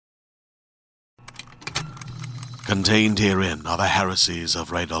Contained herein are the heresies of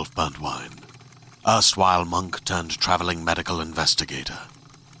Radolf Burntwine, erstwhile monk turned traveling medical investigator.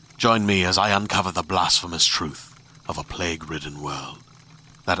 Join me as I uncover the blasphemous truth of a plague-ridden world,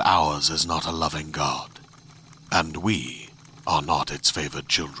 that ours is not a loving God, and we are not its favored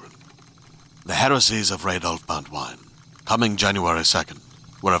children. The heresies of Radolf Burntwine, coming January 2nd,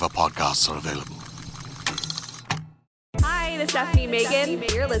 wherever podcasts are available. Hi, this is Stephanie Megan.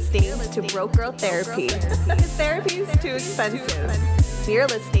 You're listening to Broke Girl Therapy. Because therapy is too expensive. You're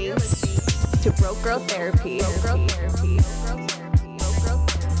listening to Broke Girl Therapy.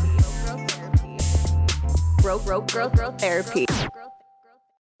 Broke Girl Therapy.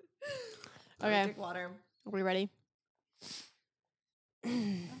 Okay. Drink water. Are we ready?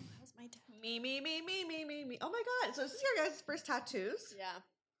 Me. Oh my god. So this is your guys' first tattoos? Yeah.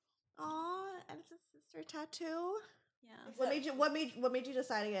 Aw, and it's a sister tattoo? Yeah. What made you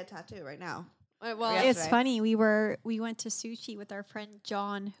decide to get a tattoo right now? Well, Yeah. It's Yesterday. funny. We went to sushi with our friend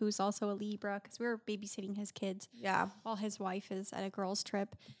John, who's also a Libra, because we were babysitting his kids Yeah. while his wife is at a girls'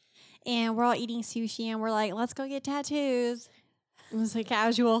 trip. And we're all eating sushi, and we're like, let's go get tattoos. it was a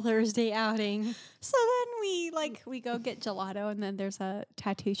casual Thursday outing. So then we go get gelato, and then there's a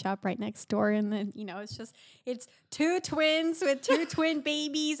tattoo shop right next door. And then, it's two twins with two twin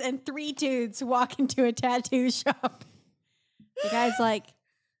babies and three dudes walk into a tattoo shop. The guy's like,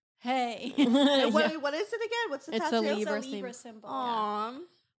 hey. And what is it again? What's the It's a tattoo? Libra It's a Libra symbol. Aw.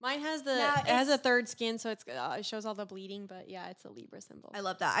 Mine has Now it has a it's- third skin, so it shows all the bleeding. But yeah, it's a Libra symbol. I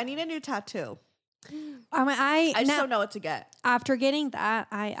love that. I need a new tattoo. I I just now- don't know what to get. After getting that,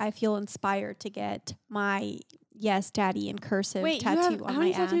 I feel inspired to get my Yes Daddy in cursive tattoo on how my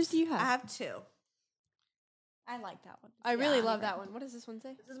many ass. tattoos do you I have? have two. I like that one. I really Yeah. love that one. What does this one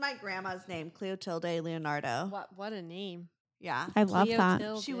say? This is my grandma's name, Cleotilde Leonardo. What a name. Yeah. I love that.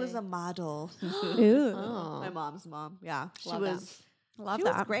 Cleotilde. She was a model. Ooh, Oh. My mom's mom. Yeah. She Love that. was love she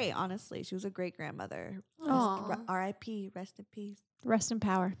that. was great, honestly. She was a great grandmother. Aw. R.I.P. Rest in peace. Rest in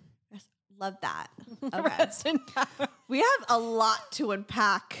power. Love that. Okay. Rest in power. We have a lot to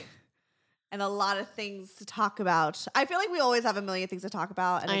unpack and a lot of things to talk about. I feel like we always have a million things to talk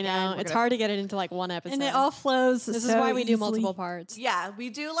about. And I again, know. we're It's gonna- hard to get it into like one episode. And it all flows. This is so why we do easily. multiple parts. Yeah,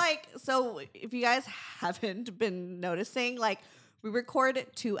 we do so if you guys haven't been noticing, we record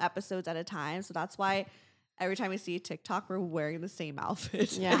 2 episodes at a time. So that's why every time we see TikTok, we're wearing the same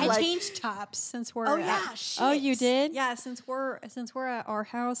outfit. Yeah. I Like- changed tops since we're Oh at, yeah, shit. Oh, you did? yeah since we're at our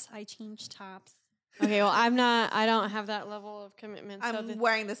house. I changed tops. Okay, well, I don't have that level of commitment. So I'm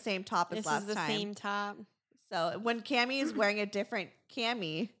wearing the same top as this last is the time. same top. So when Cammie is wearing a different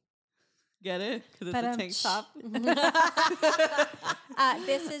Cammie, get it? Because it's a tank top.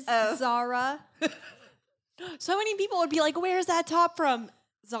 This is Oh. Zara. So many people would be like, "Where's that top from?"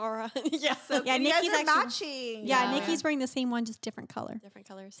 Zara. Yeah. So Yeah, you guys Nikki's are actually- matching. Yeah, Nikki's wearing the same one, just different color. Different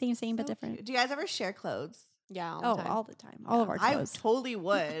colors. Same, but So different. cute. Do you guys ever share clothes? Yeah. All Oh, the time. all the time. All of our I clothes. totally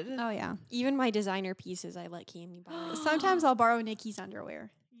would. Oh yeah. Even my designer pieces, I let Cammy borrow. Sometimes I'll borrow Nikki's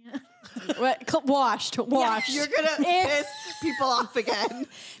underwear. Washed. You're gonna piss people off again.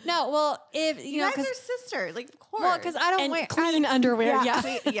 No, well, if You guys are sister, of course. well, because I don't and wear clean underwear. Yeah.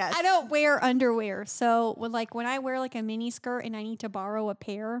 Yes, I don't wear underwear. So when I wear like a mini skirt and I need to borrow a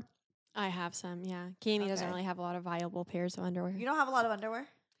pair, I have some. Yeah. Cammy doesn't Okay. really have a lot of viable pairs of underwear. You don't have a lot of underwear.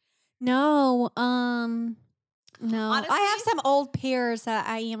 no, no. I have Honestly- some old pairs that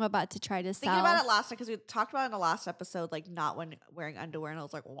I am about to try to sell. Thinking about it last time because we talked about it in the last episode, not when wearing underwear, and I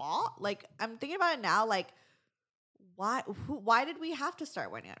was like, what? I'm thinking about it now, why? Why did we have to start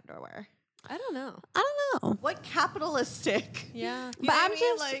wearing underwear? I don't know. I don't know. What capitalistic? Yeah. You But know what I'm I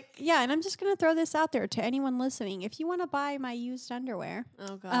mean? just and I'm just gonna throw this out there to anyone listening. If you want to buy my used underwear,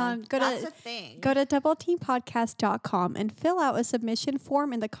 Oh god. go that's to a thing. go to doubleteampodcast.com and fill out a submission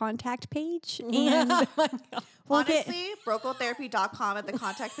form in the contact page, and we'll get Honestly, brocotherapy.com at the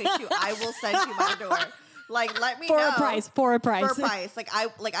contact page too. I will send you my underwear. Let me for know a price. For a price.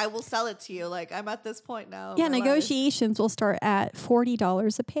 I will sell it to you. I'm at this point now. in Yeah, my life. negotiations will start at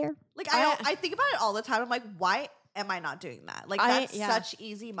 $40 a pair. I think about it all the time. I'm like, why am I not doing that? That's such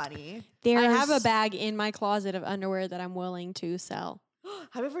easy money. I have a bag in my closet of underwear that I'm willing to sell.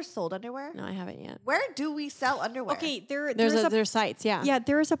 Have you ever sold underwear? No, I haven't yet. Where do we sell underwear? Okay, There's sites, yeah. yeah,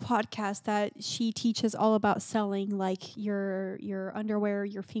 there is a podcast that she teaches all about selling your underwear,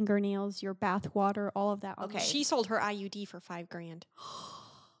 your fingernails, your bath water, all of that. Okay. She sold her IUD for $5,000.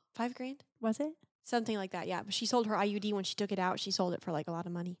 $5,000? Was it? Something like that, yeah. But she sold her IUD when she took it out. She sold it for a lot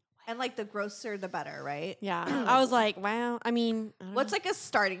of money. And the grosser, the better, right? Yeah. I was like, wow. I mean, I don't What's know. a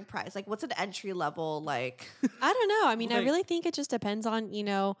starting price? What's an entry level I don't know. I mean, I like- really think it just depends on,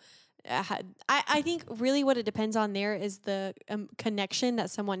 I think really what it depends on there is the connection that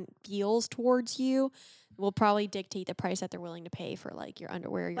someone feels towards you will probably dictate the price that they're willing to pay for like your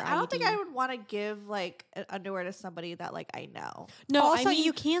underwear, your But I don't think IUD. I would want to give like an underwear to somebody that like I know. No, also, I mean,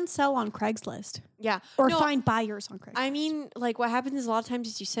 you can sell on Craigslist yeah. or No, find buyers on Craigslist. I mean, like what happens is a lot of times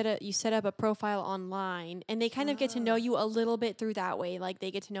is you set up a profile online and they kind of get to know you a little bit through that way. Like they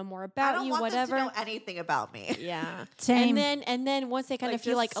get to know more I about don't you, want whatever. them to know anything about me. Yeah. Same. And then once they kind of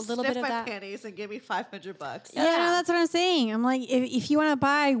feel like a just little sniff bit of my that. panties and give me $500. Yeah, Yeah. no, that's what I'm saying. I'm like, if you want to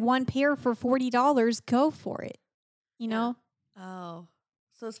buy one pair for $40, go for it. You Yeah. know, Oh,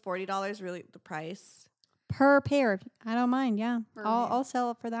 so is $40 really the price? per pair. I don't mind. Yeah, Per I'll pair. I'll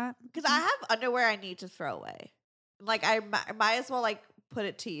sell it for that. Because I have underwear I need to throw away. Like I might as well like put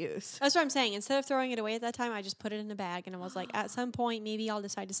it to use. That's what I'm saying. Instead of throwing it away at that time, I just put it in a bag and I was like, at some point, maybe I'll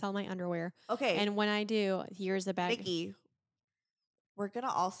decide to sell my underwear. Okay, And when I do, here's the bag. Nikki, we're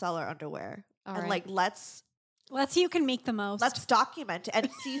gonna all sell our underwear, All and right. like let's Let's see who can make the most. document it and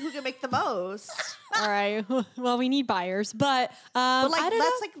see who can make the most. All right. Well, we need buyers, but But like I don't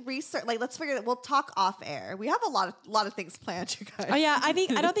let's know. like research. Like let's figure that. We'll talk off air. We have a lot of things planned, you guys. Oh yeah, I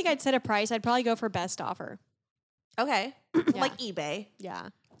don't think I'd set a price. I'd probably go for best offer. Okay, Yeah. like eBay. Yeah.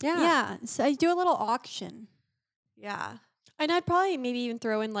 yeah. So I do a little auction. Yeah. And I'd probably maybe even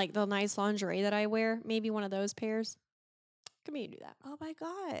throw in like the nice lingerie that I wear. Maybe one of those pairs. Could maybe do that. Oh my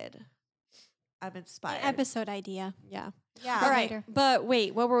god, I'm inspired. Episode idea. Yeah. Yeah. All right. later. But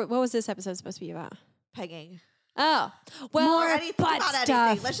wait, what was this episode supposed to be about? Pegging. Oh, well, Or anything butt about stuff.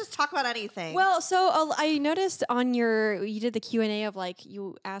 anything. Let's just talk about anything. well. So I noticed on you did the Q&A of like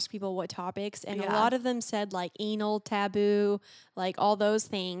you asked people what topics, and a Yeah. lot of them said like anal, taboo, like all those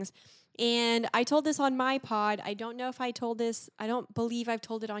things. And I told this on my pod. I don't know if I told this. I don't believe I've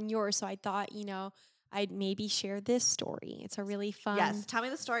told it on yours. So I thought, I'd maybe share this story. It's a really fun. yes, tell me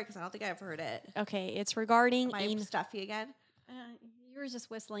the story because I don't think I've heard it. Okay, it's regarding Am I stuffy again? You were just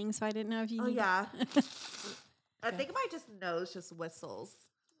whistling, so I didn't know if you. Oh needed- yeah. I Okay. think my nose just whistles.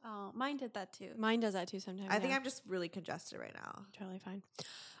 Oh, mine did that too. Mine does that too sometimes. I think yeah. I'm just really congested right now. totally fine.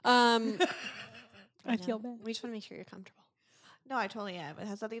 I feel bad. We just want to make sure you're comfortable. No, I totally am. It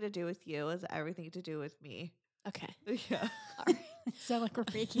has nothing to do with you. It has everything to do with me. Okay. Yeah. Sound like we're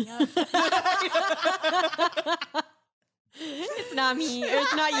breaking up. It's not me.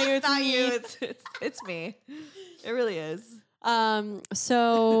 It's not you. It's not me. you. It's me. It really is.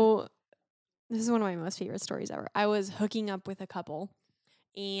 So this is one of my most favorite stories ever. I was hooking up with a couple.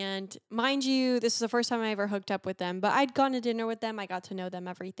 And mind you, this is the first time I ever hooked up with them, but I'd gone to dinner with them. I got to know them,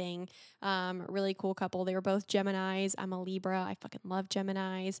 everything. Really cool couple. They were both Geminis. I'm a Libra. I fucking love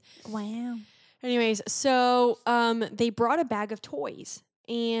Geminis. Wow. Anyways, so they brought a bag of toys.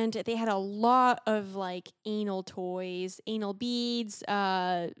 And they had a lot of like anal toys, anal beads,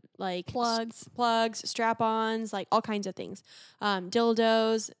 like plugs, strap-ons, like all kinds of things,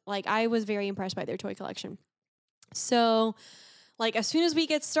 dildos. Like I was very impressed by their toy collection. So, like as soon as we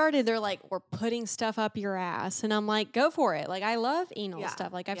get started, they're like, "We're putting stuff up your ass," and I'm like, "Go for it!" Like I love anal Yeah,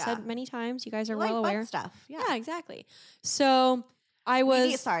 stuff. Like I've yeah. said many times, you guys are Like well butt aware. stuff. Yeah. Yeah, exactly. So I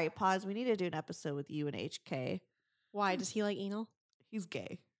was. Sorry, pause. We need to do an episode with you and HK. Why does he like anal? He's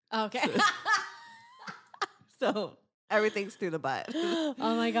gay. Okay. So everything's through the butt. Oh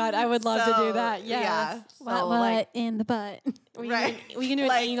my god, I would love to do So, that. Yes. Yeah. So, What like, in the butt? We Right. we can do an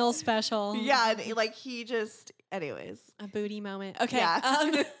Like, anal special. yeah, and, like he just anyways. A booty moment. Okay.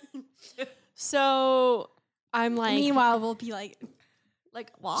 Yeah. So I'm like Meanwhile, we'll be like,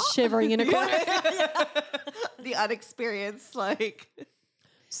 Like what? shivering in a corner. The unexperienced, like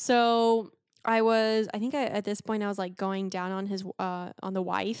So I think at this point I was like going down on his on the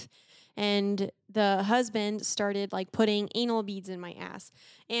wife, and the husband started like putting anal beads in my ass.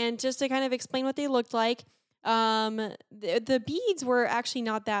 And just to kind of explain what they looked like, the beads were actually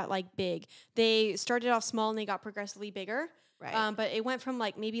not that like big. They started off small and they got progressively bigger. right. But it went from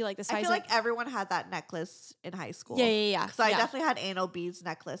like maybe like the size I of feel like everyone had that necklace in high school. yeah. Because I yeah. definitely had anal beads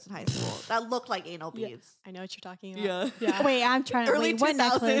necklace in high school that looked like anal Yeah. beads. I know what you're talking about. Yeah. Yeah. wait, I'm trying to Early wait. What 2000s.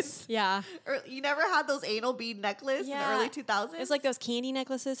 necklace? Yeah. You never had those anal bead necklace in the Yeah. early 2000s? It's like those candy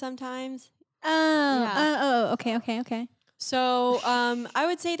necklaces sometimes. Oh, Yeah. Okay. So I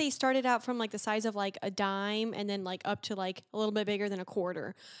would say they started out from like the size of like a dime and then like up to like a little bit bigger than a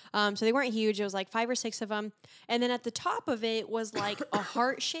quarter. So they weren't huge. It was like 5 or 6 of them. And then at the top of it was like a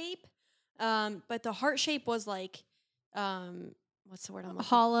heart shape. But the heart shape was like, what's the word I'm looking for?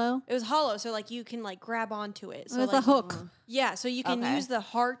 Hollow. It was hollow. So like you can like grab onto it. It So was a like, hook. yeah. So you can Okay. use the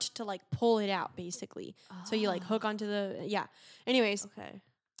heart to like pull it out basically. So you like hook onto the, yeah. Anyways, Okay.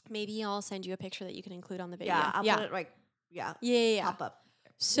 maybe I'll send you a picture that you can include on the video. Yeah, I'll put it like, yeah, Yeah. pop up.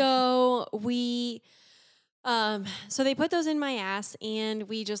 So so they put those in my ass, and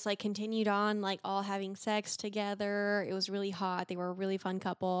we just like continued on like all having sex together. It was really hot. They were a really fun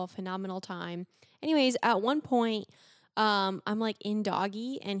couple, phenomenal time. Anyways, at one point, I'm like in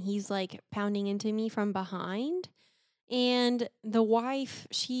doggy, and he's like pounding into me from behind. And the wife,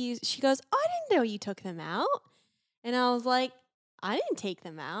 she goes, "Oh, I didn't know you took them out." And I was like, "I didn't take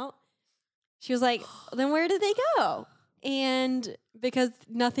them out." She was like, "Then where did they go?" And because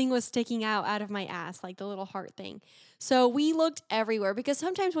nothing was sticking out of my ass, like the little heart thing. So we looked everywhere, because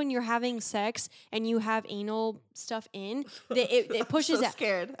sometimes when you're having sex and you have anal stuff in, it pushes I'm so out.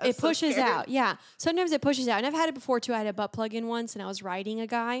 Scared. It pushes out. Yeah. Sometimes it pushes out. And I've had it before too. I had a butt plug in once, and I was riding a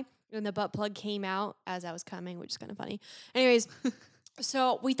guy, and the butt plug came out as I was coming, which is kind of funny. Anyways,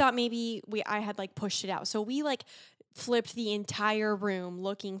 so we thought maybe I had like pushed it out. So we like flipped the entire room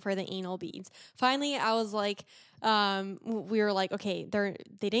looking for the anal beads. Finally, I was like, we were like, okay,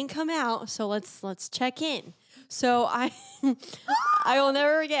 they didn't come out, so let's check in. So I will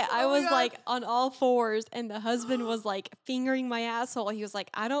never forget. I was like on all fours, and the husband was like fingering my asshole. He was like,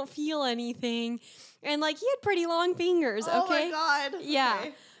 "I don't feel anything," and like he had pretty long fingers. Oh Okay, my God. yeah.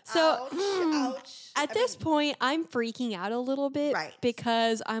 Okay. So Ouch. at this point, I'm freaking out a little bit, Right.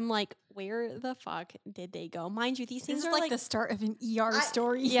 because I'm like, where the fuck did they go? Mind you, these things This is are like the start of an ER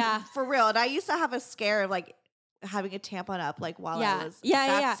story. yeah. For real. And I used to have a scare of like having a tampon up like while Yeah. I was. Yeah,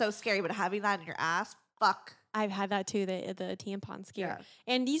 That's yeah. so scary. But having that in your ass, fuck. I've had that too, the tampon scare.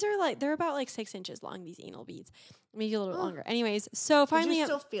 Yeah. And these are like, they're about like 6 inches long, these anal beads. Maybe a little bit longer. Anyways, so finally, Did you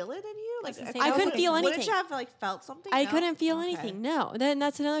still feel it in you? Like I couldn't feel Wouldn't anything. you have like felt something? I No? couldn't feel Okay. anything. No. Then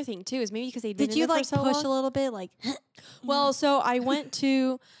that's another thing too, is maybe because they'd been Did in you there like for so push long. a little bit? Like, Well, so I went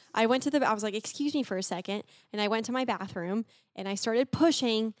to I was like, "Excuse me for a second," and I went to my bathroom, and I started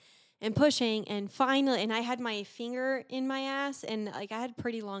pushing, and finally, and I had my finger in my ass, and like I had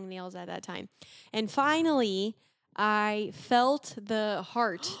pretty long nails at that time, and finally, I felt the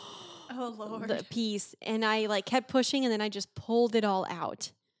heart, oh Lord. the piece, and I like kept pushing, and then I just pulled it all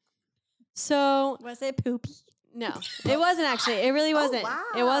out. So Was it poopy? no, it wasn't actually. It really wasn't. Oh,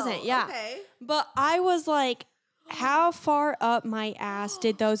 wow. It wasn't. Yeah. Okay. But I was like, how far up my ass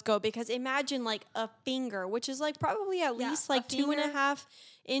did those go? Because imagine like a finger, which is like probably at least a like 2.5 finger.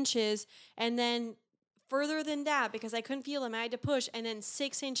 inches. And then further than that, because I couldn't feel them, I had to push. And then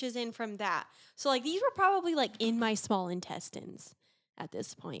 6 inches in from that. So like these were probably like in my small intestines at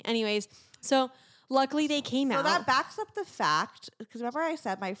this point. Anyways, so luckily they came So out. that backs up the fact, because remember I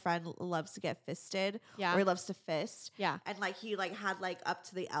said my friend loves to get fisted, Yeah. or he loves to fist, Yeah. and like he like had like up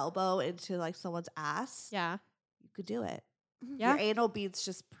to the elbow into like someone's ass. Yeah. You could do it. Yeah. Your anal beads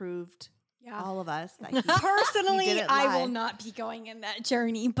just proved Yeah. all of us that he, Personally, didn't I lie. will not be going in that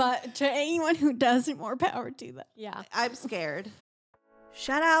journey, but to anyone who does, more power to them. Yeah. I'm scared.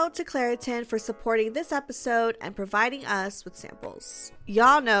 Shout out to Claritin for supporting this episode and providing us with samples.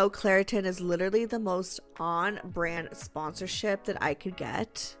 Y'all know Claritin is literally the most on-brand sponsorship that I could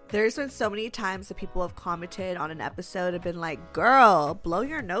get. There's been so many times that people have commented on an episode and been like, "Girl, blow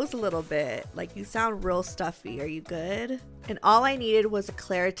your nose a little bit. Like, you sound real stuffy. Are you good?" And all I needed was a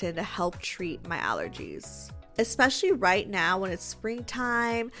Claritin to help treat my allergies. Especially right now when it's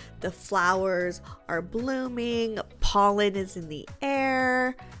springtime, the flowers are blooming, pollen is in the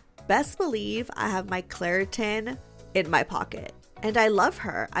air. Best believe I have my Claritin in my pocket. And I love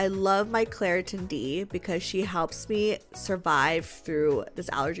her. I love my Claritin D because she helps me survive through this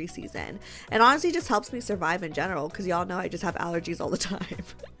allergy season. And honestly just helps me survive in general because y'all know I just have allergies all the time.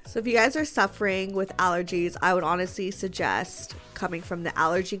 So if you guys are suffering with allergies, I would honestly suggest, coming from the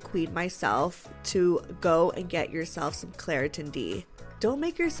allergy queen myself, to go and get yourself some Claritin D. Don't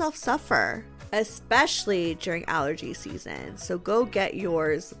make yourself suffer, especially during allergy season. So go get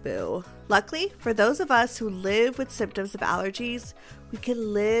yours, boo. Luckily, for those of us who live with symptoms of allergies, we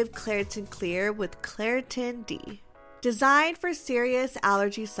can live Claritin Clear with Claritin D. Designed for serious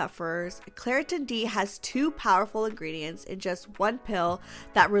allergy sufferers, Claritin D has 2 powerful ingredients in just one pill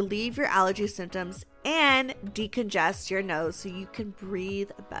that relieve your allergy symptoms and decongest your nose so you can breathe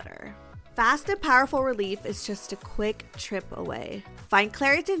better. Fast and powerful relief is just a quick trip away. Find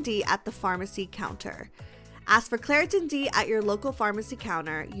Claritin D at the pharmacy counter. Ask for Claritin D at your local pharmacy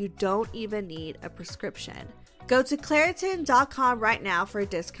counter. You don't even need a prescription. Go to Claritin.com right now for a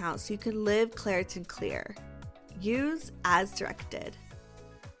discount so you can live Claritin Clear. Use as directed.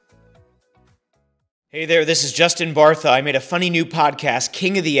 Hey there, this is Justin Bartha. I made a funny new podcast,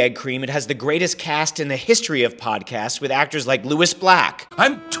 King of the Egg Cream. It has the greatest cast in the history of podcasts with actors like Louis Black,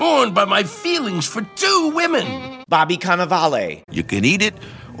 I'm torn by my feelings for 2 women. Bobby Cannavale, You can eat it,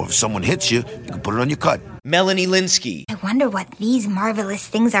 or if someone hits you, you can put it on your cut. Melanie Linsky, I wonder what these marvelous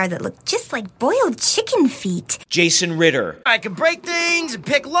things are that look just like boiled chicken feet. Jason Ritter. I can break things and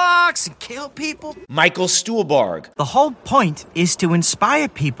pick locks and kill people. Michael Stuhlbarg. The whole point is to inspire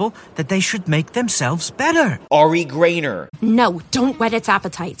people that they should make themselves better. Ari Grainer. No, don't whet its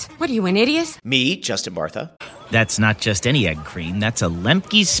appetite. What are you, an idiot? Me, Justin Bartha. That's not just any egg cream, that's a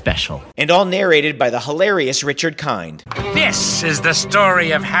Lemke's special. And all narrated by the hilarious Richard Kind. This is the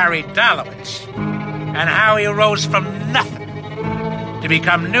story of Harry Dalowitz and how he rose from nothing to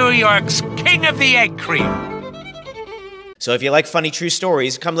become New York's King of the Egg Cream. So if you like funny true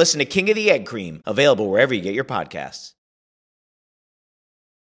stories, come listen to King of the Egg Cream, available wherever you get your podcasts.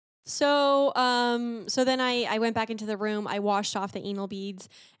 So, so then I went back into the room. I washed off the anal beads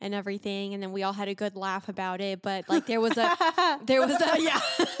and everything, and then we all had a good laugh about it. But like, there was a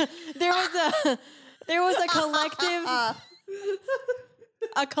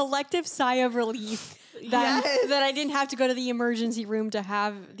collective sigh of relief that I didn't have to go to the emergency room to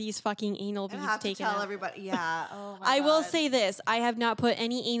have these fucking anal beads taken out. Tell everybody, yeah. Oh my I God. will say this: I have not put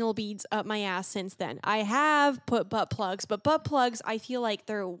any anal beads up my ass since then. I have put butt plugs, but butt plugs I feel like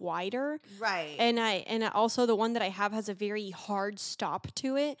they're wider, right? And also the one that I have has a very hard stop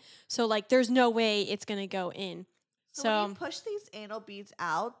to it, so like there's no way it's gonna go in. So when you push these anal beads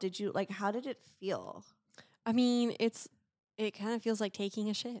out, did you like? How did it feel? I mean, it kind of feels like taking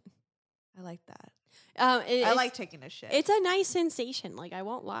a shit. I like that. I like taking a shit. It's a nice sensation, like I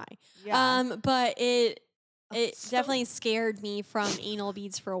won't lie. Yeah. But it definitely scared me from anal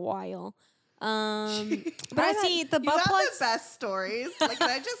beads for a while. But I see the butt you plugs. have the best stories. Like, can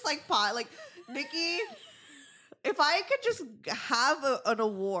I just like Nikki? If I could just have an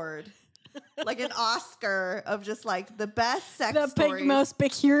award, like an Oscar of just like the best sex stories, most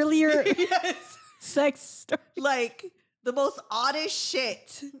peculiar sex story, like. The most oddest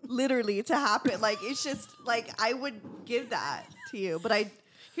shit, literally, to happen. Like, it's just, like, I would give that to you. But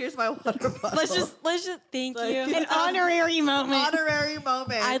here's my water bottle. Let's just thank you. An honorary moment. Honorary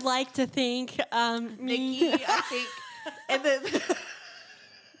moment. I'd like to thank Nikki, I think. And then,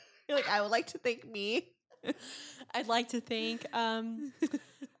 you're like, I would like to thank me. I'd like to thank The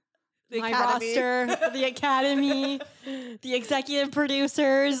my Academy. roster, the Academy, the executive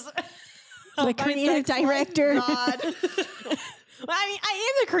producers. The creative director. God. Well, I mean, I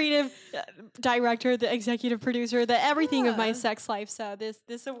am the creative director, the executive producer, the everything of my sex life. So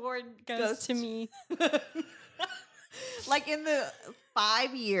this award goes to me. Like in the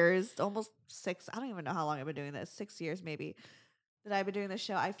 5 years, almost 6, I don't even know how long I've been doing this, 6 years maybe, that I've been doing this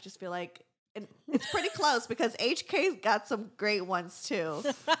show, I just feel like, and it's pretty close because HK's got some great ones too.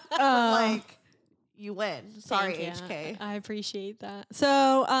 Like, you win. Sorry, Thank you. HK. I appreciate that.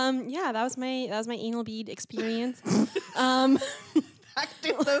 So, yeah, that was my anal bead experience. Back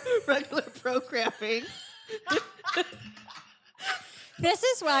to the regular programming. This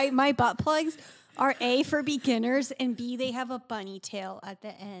is why my butt plugs are A, for beginners, and B, they have a bunny tail at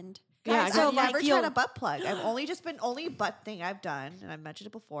the end. Yeah, Guys, so I've never I feel- tried a butt plug. I've only butt thing I've done, and I've mentioned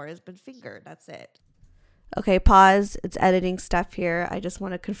it before, has been fingered. That's it. Okay, pause. It's editing stuff here. I just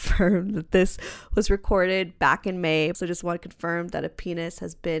want to confirm that this was recorded back in May. So just want to confirm that a penis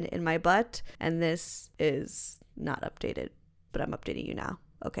has been in my butt, and this is not updated, but I'm updating you now.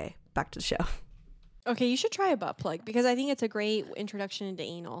 Okay, back to the show. Okay, you should try a butt plug because I think it's a great introduction into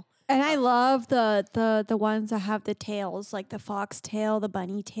anal. And I love the ones that have the tails, like the fox tail, the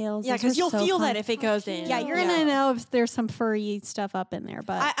bunny tails. Yeah, Those because are you'll so feel fun. that if it goes in. Yeah, you're gonna know if there's some furry stuff up in there.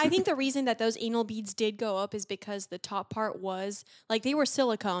 But I think the reason that those anal beads did go up is because the top part was like they were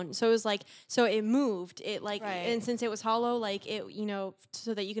silicone, so it was like so it moved. It like and since it was hollow, like it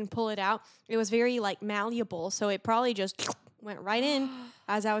so that you can pull it out, it was very like malleable. So it probably just went right in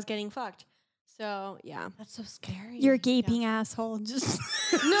as I was getting fucked. So yeah, That's so scary. you're a gaping asshole. Just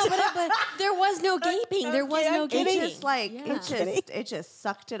no, but there was no gaping. There was no gaping. It just like it just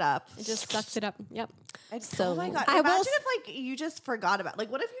sucked it up. It just sucked it up. Yep. Oh my god! I will Imagine if like you just forgot about.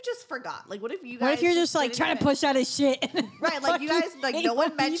 Like, what if you just forgot? Like, what if you guys? what if you're just like didn't trying to even- push out his shit? Right, like you guys, like no anal one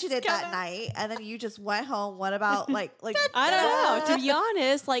beads mentioned it that come out. night, and then you just went home. What about like? I don't know. To be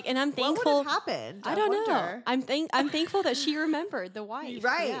honest, like, and I'm what thankful. would have happened? I don't know. wonder. I'm thankful that she remembered the wife.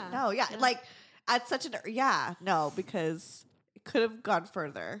 Right? Yeah. No, yeah, like at such an no, because it could have gone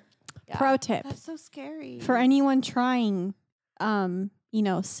further. Pro tip That's so scary for anyone trying,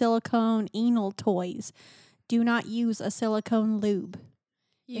 silicone anal toys. Do not use a silicone lube.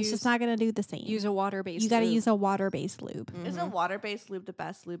 It's just not going to do the same. Use a water-based. You got to lube. use a water-based lube. Isn't water-based lube the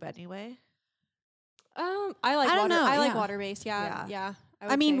best lube anyway? I like I don't water. know, I like yeah. water-based. Yeah.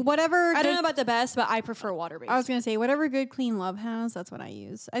 I mean, say. whatever. I don't know about the best, but I prefer water-based. I was gonna say whatever Good Clean Love has. That's what I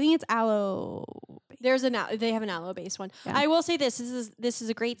use. I think it's aloe. There's they have an aloe-based one. Yeah. I will say this is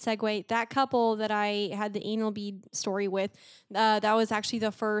a great segue. That couple that I had the anal bead story with, that was actually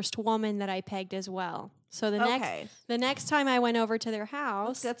the first woman that I pegged as well. So the next time I went over to their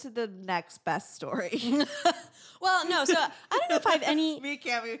house, let's get to the next best story. well, no, so I don't know if I have any. Me and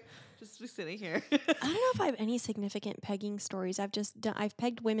Cammy just be sitting here. I don't know if I have any significant pegging stories. I've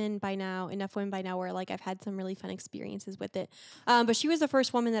pegged women by now, enough women by now where like I've had some really fun experiences with it. But she was the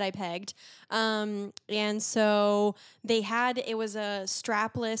first woman that I pegged. And so it was a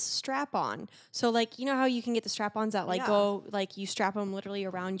strapless strap-on. So like, you know how you can get the strap-ons that like go, like you strap them literally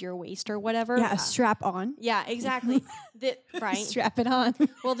around your waist or whatever? Yeah, a strap-on. Yeah, exactly. Right. Strap it on.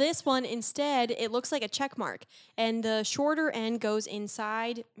 Well, this one instead, it looks like a check mark. And the shorter end goes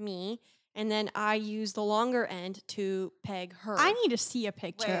inside me. And then I use the longer end to peg her. I need to see a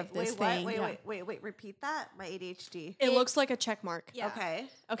picture of this thing. Wait, repeat that. My ADHD. It looks like a check mark. Yeah.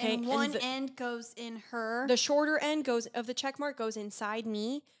 Okay. And one end goes in her. The shorter end of the check mark goes inside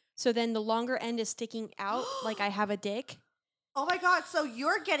me. So then the longer end is sticking out like I have a dick. Oh my God, so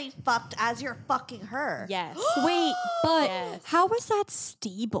you're getting fucked as you're fucking her. Yes. Wait, but how was that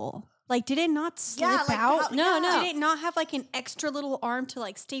stable? Like, did it not slip out? No. Did it not have like an extra little arm to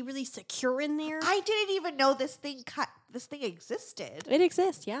like stay really secure in there? I didn't even know this thing existed. It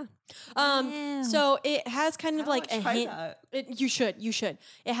exists, yeah. So it has kind of like a hinge. You should.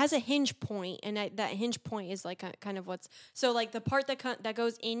 It has a hinge point, and that hinge point is like kind of what's so like the part that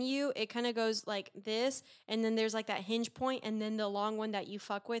goes in you. It kind of goes like this, and then there's like that hinge point, and then the long one that you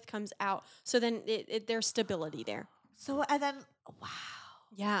fuck with comes out. So then there's stability there. So and then wow,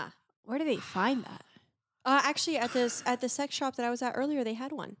 yeah. Where do they find that? Actually, at the sex shop that I was at earlier, they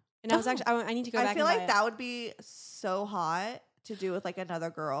had one, and I was actually I need to go back. I feel and like that would be so hot to do with like another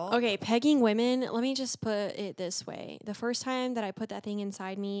girl. Okay, pegging women. Let me just put it this way: the first time that I put that thing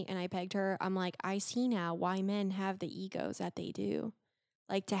inside me and I pegged her, I'm like, I see now why men have the egos that they do.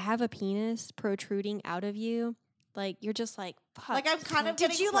 Like to have a penis protruding out of you, like you're just like, fuck. Like I'm kind of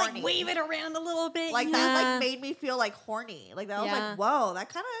Did getting you horny. like wave it around a little bit? Like that like made me feel like horny. Like that was like, whoa, that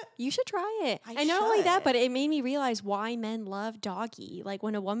kind of. You should try it. And not only that, but it made me realize why men love doggy. Like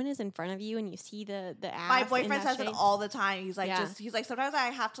when a woman is in front of you and you see the ass. My boyfriend says it all the time. He's like, he's like, sometimes I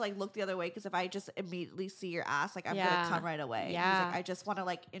have to like look the other way because if I just immediately see your ass, like I'm gonna come right away. Yeah. He's like, I just want to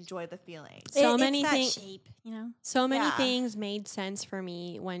like enjoy the feeling. So many things, shape, you know. So many things made sense for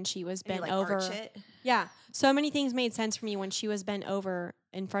me when she was bent like over. arch it? Yeah. So many things made sense for me when she was bent over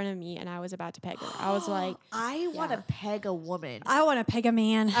in front of me and I was about to peg her. I was like, I want to peg a woman. I want to peg a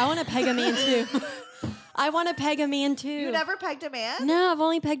man. I want to peg a man too. I want to peg a man too. You never pegged a man? No, I've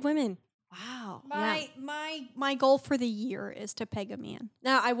only pegged women. Wow. My goal for the year is to peg a man.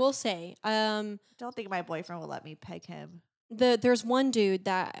 Now I will say, don't think my boyfriend will let me peg him. There's one dude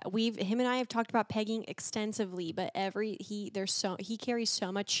that him and I have talked about pegging extensively, but he carries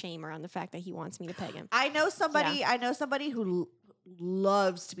so much shame around the fact that he wants me to peg him. I know somebody who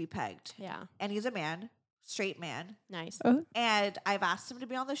loves to be pegged. Yeah. And he's a man, straight man. Nice. And I've asked him to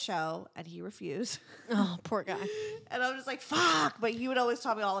be on the show and he refused. Oh, poor guy. And I was just like, fuck. But he would always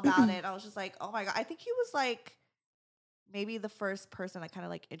tell me all about it. I was just like, oh my God. I think he was like maybe the first person that kind of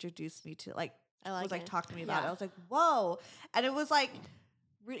like introduced me to like, talk to me about it. I was like, whoa. And it was like,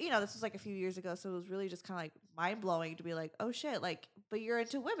 this was like a few years ago. So it was really just kind of like mind blowing to be like, oh shit, like, but you're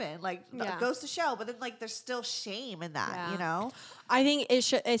into women. Like, it goes to show. But then like, there's still shame in that, you know? I think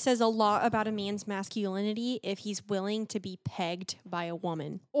it says a lot about a man's masculinity if he's willing to be pegged by a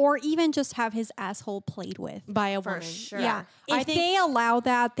woman. Or even just have his asshole played with by a For woman. sure. Yeah. If they allow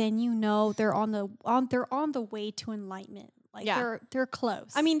that, then you know they're on the way to enlightenment. Like they're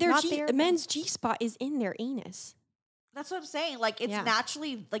close. I mean, men's G-spot is in their anus. That's what I'm saying. Like, it's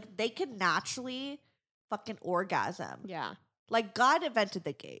naturally, like, they can naturally fucking orgasm. Yeah. Like, God invented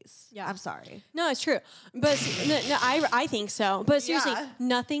the gays. Yeah. I'm sorry. No, it's true. But I think so. But seriously,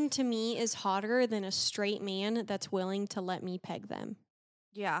 nothing to me is hotter than a straight man that's willing to let me peg them.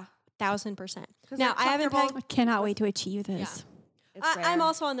 Yeah. 1000%. Now, I haven't pegged. I cannot wait to achieve this. Yeah. I'm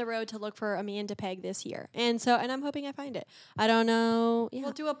also on the road to look for a man to peg this year, and I'm hoping I find it. I don't know. Yeah.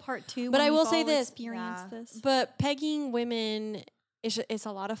 We'll do a part 2. But I will say this: experience this. But pegging women it's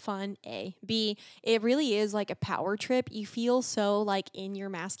a lot of fun. A, B, it really is like a power trip. You feel so like in your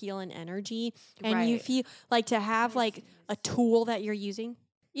masculine energy, and you feel like to have like a tool that you're using.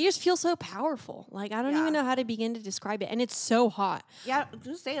 You just feel so powerful. Like, I don't even know how to begin to describe it. And it's so hot. Yeah,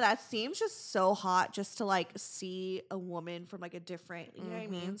 just say that seems just so hot just to, like, see a woman from, like, a different, you know what I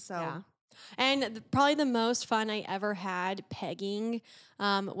mean? So, And probably the most fun I ever had pegging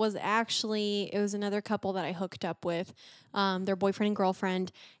was actually, it was another couple that I hooked up with, their boyfriend and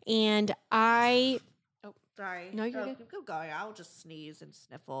girlfriend. And Sorry. No, you're good. Keep going. I'll just sneeze and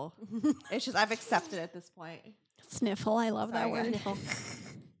sniffle. It's just, I've accepted at this point. Sniffle. I love that word. Sniffle.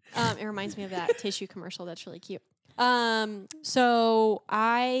 It reminds me of that tissue commercial. That's really cute. So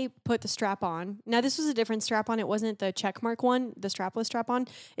I put the strap on. Now this was a different strap on. It wasn't the checkmark one, the strapless strap on.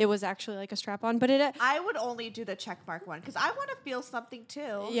 It was actually like a strap on, but I would only do the checkmark one because I want to feel something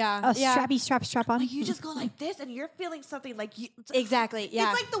too. Yeah. Strappy strap on. Like you just go like this and you're feeling something like you. Exactly.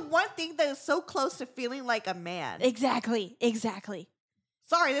 Yeah. It's like the one thing that is so close to feeling like a man. Exactly.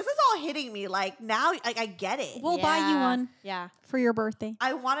 Sorry, this is all hitting me. Like now, I get it. We'll buy you one. Yeah. For your birthday.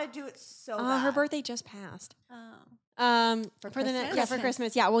 I want to do it so bad. Her birthday just passed. Oh. For Christmas? for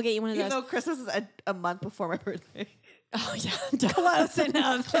Christmas. Yeah, we'll get you one of Even those. though Christmas is a month before my birthday. Oh yeah, close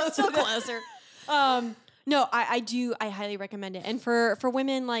enough. Still closer. No, I highly recommend it. And for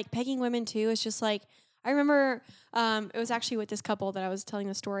women, like pegging women too, it's just like I remember it was actually with this couple that I was telling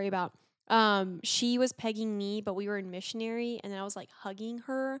the story about. She was pegging me, but we were in missionary, and then I was like hugging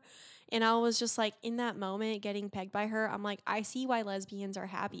her, and I was just like in that moment getting pegged by her. I'm like, I see why lesbians are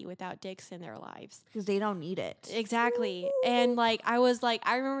happy without dicks in their lives Because they don't need it. Exactly. And like I was like,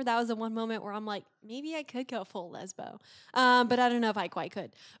 I remember that was the one moment where I'm like, maybe I could go full lesbo, but I don't know if I quite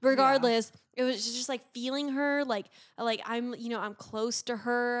could. Regardless, it was just like feeling her, like I'm, I'm close to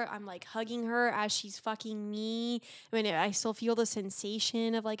her. I'm like hugging her as she's fucking me. I mean, I still feel the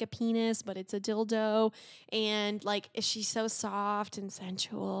sensation of like a penis, but it's a dildo, and like she's so soft and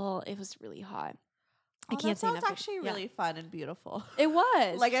sensual. It was really hot. I can't say enough. That sounds actually really fun and beautiful. It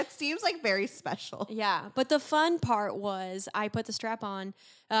was. Like it seems like very special. Yeah, but the fun part was I put the strap on.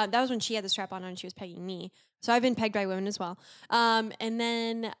 That was when she had the strap on and she was pegging me. So I've been pegged by women as well. And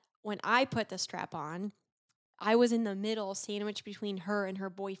then when I put the strap on, I was in the middle, sandwiched between her and her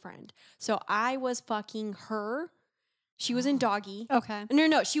boyfriend. So I was fucking her. She was in doggy. Okay.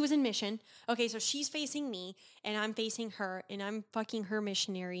 No, she was in mission. Okay, so she's facing me and I'm facing her and I'm fucking her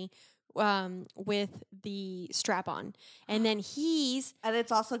missionary with the strap on. And then and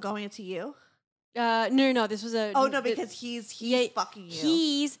it's also going into you? No, this was a... Oh, no, because he's fucking you.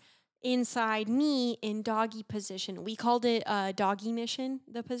 He's inside me in doggy position. We called it doggy mission,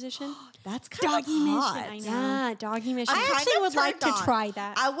 the position. That's kind of hot. I know. Yeah, doggy mission. I actually would like to try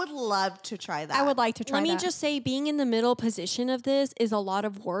that. I would love to try that. I would like to try that. Let me just say, being in the middle position of this is a lot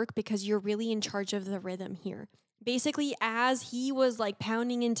of work because you're really in charge of the rhythm here. Basically, as he was like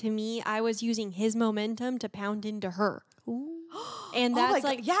pounding into me, I was using his momentum to pound into her. Ooh. And that's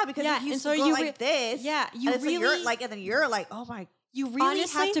because he's so going like this. Yeah, you and really and then you're like, oh my. You really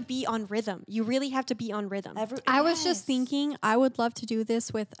Honestly, have to be on rhythm. You really have to be on rhythm. I was just thinking I would love to do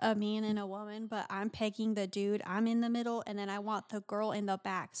this with a man and a woman, but I'm pegging the dude. I'm in the middle, and then I want the girl in the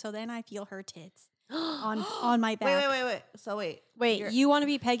back. So then I feel her tits on my back. Wait. So wait. You want to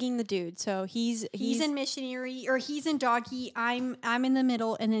be pegging the dude. So he's in missionary or he's in doggy. I'm in the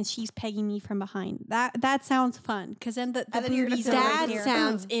middle, and then she's pegging me from behind. That sounds fun because then the booties are right there.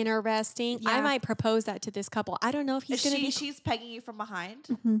 Sounds interesting. Yeah. I might propose that to this couple. I don't know if he's going to be. She's pegging you from behind.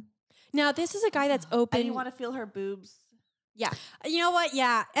 Mm-hmm. Now this is a guy that's open. And you want to feel her boobs. Yeah. You know what?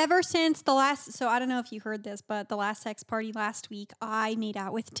 Yeah. Ever since the last, so I don't know if you heard this, but the last sex party last week, I made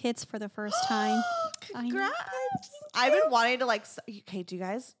out with tits for the first time. Congrats. I've been wanting to okay, do you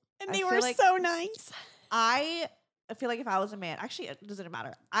guys? And they were so nice. I feel like if I was a man, actually, it doesn't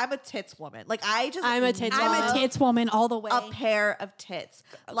matter. I'm a tits woman. Like I'm a tits woman all the way. A pair of tits.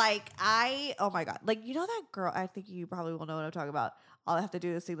 Like oh my God. Like, you know that girl, I think you probably will know what I'm talking about. All I have to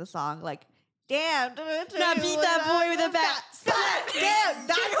do is sing the song. Like, damn. Now beat that boy with a bat. Damn,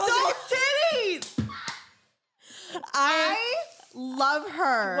 that's those titties. I love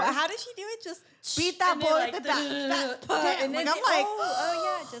her. Well, how does she do it? Just beat that boy with the bat. And then I'm like,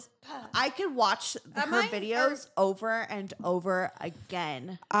 oh yeah, just. I could watch her videos over and over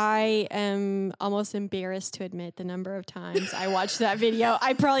again. I am almost embarrassed to admit the number of times I watched that video.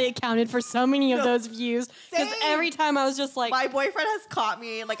 I probably accounted for so many of those views because every time I was just like, my boyfriend has caught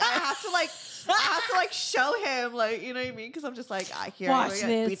me. Like I have to show him, like, you know what I mean? Because I'm just like, I hear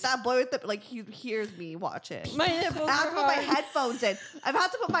him. Beat that boy with the, like, he hears me watch it. My nipples I have to put my headphones in. I've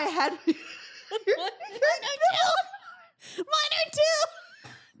had to put my head. Mine are too.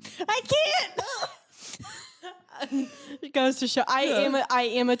 I can't. It goes to show I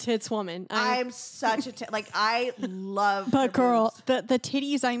am a tits woman. I'm such a like I love. But girl, boobs. the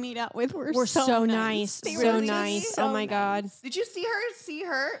titties I made out with were so nice. They So were nice. so Oh my god. Did you see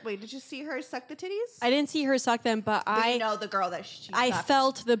her? Wait, did you see her suck the titties? I didn't see her suck them, but I know the girl that she. I sucked.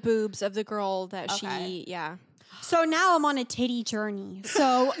 felt the boobs of the girl that Okay. she So now I'm on a titty journey.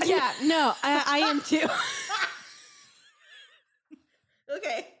 So yeah, no, I am too.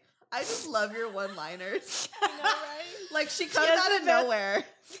 Okay, I just love your one-liners. I know, right? Like she comes out of nowhere.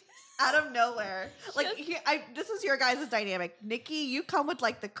 Out of nowhere. Like this is your guys' dynamic. Nikki, you come with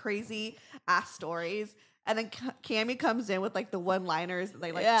like the crazy ass stories. And then Cammy comes in with like the one-liners and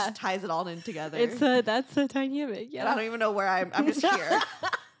they like just ties it all in together. That's the dynamic. And I don't even know where I'm just here.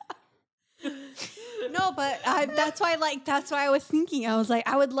 no, but that's why I was thinking. I was like,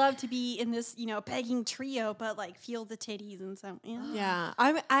 I would love to be in this, pegging trio, but like feel the titties and some. Yeah,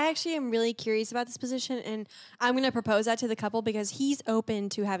 I actually am really curious about this position, and I'm gonna propose that to the couple because he's open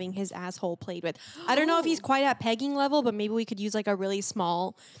to having his asshole played with. I don't know if he's quite at pegging level, but maybe we could use like a really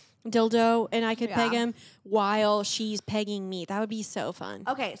small dildo and I could peg him while she's pegging me. That would be so fun.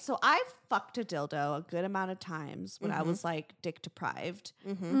 Okay, so I fucked a dildo a good amount of times when I was like dick deprived.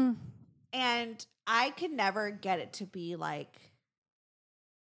 And I could never get it to be like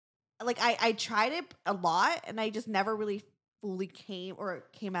I tried it a lot and I just never really fully came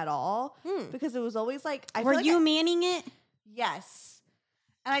at all because it was always like Were you manning it? Yes.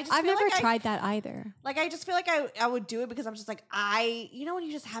 And I just I've feel never like tried that either. Like I just feel like I would do it because I'm just like when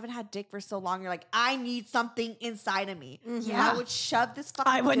you just haven't had dick for so long, you're like, I need something inside of me. Yeah. I would shove this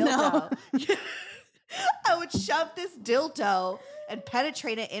fucking I would dildo. I would shove this dildo and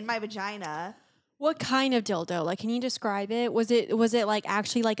penetrate it in my vagina. What kind of dildo? Like, can you describe it? Was it like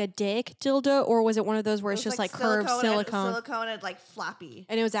actually like a dick dildo, or was it one of those where it's just like curved silicone? Silicone and like floppy.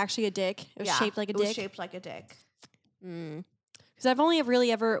 And it was actually a dick. It was shaped like a dick. It was shaped like a dick. Because I've only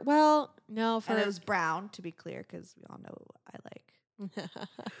really ever and it was brown, to be clear, because we all know what I like.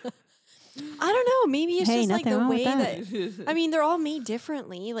 I don't know. Maybe it's just like the wrong with way that. I mean, they're all made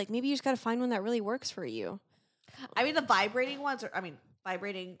differently. Like maybe you just got to find one that really works for you. I mean, the vibrating ones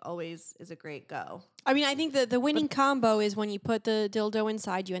vibrating always is a great go. I mean, I think the winning combo is when you put the dildo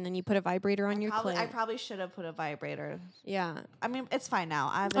inside you and then you put a vibrator on your clit. I probably should have put a vibrator. Yeah. I mean, it's fine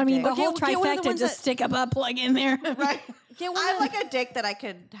now. The whole get one of the trifecta, ones just stick a butt plug in there. Right. I like a dick that I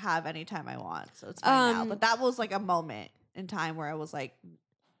could have anytime I want, so it's fine now. But that was like a moment in time where I was like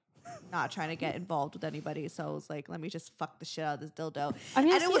not trying to get involved with anybody, so I was like, let me just fuck the shit out of this dildo. I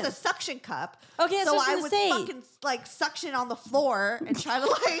mean, and it was a suction cup. Okay, so I would fucking like suction on the floor and try to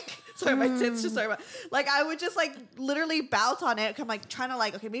like sorry, my tits just sorry about like I would just like literally bounce on it. I'm like trying to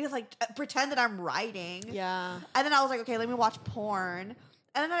like maybe it's like pretend that I'm riding. Yeah. And then I was like, okay, let me watch porn.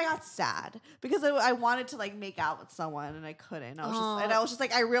 And then I got sad because I wanted to like make out with someone and I couldn't. I was just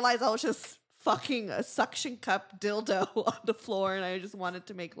like, I realized I was just fucking a suction cup dildo on the floor and I just wanted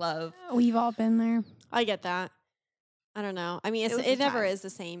to make love. We've all been there. I get that. I don't know. I mean, it never is the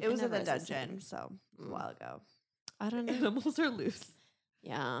same. It was in the never is dungeon, so a while ago. I don't know. Animals are loose.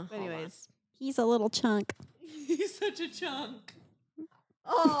 Yeah. Anyways, He's a little chunk. he's such a chunk.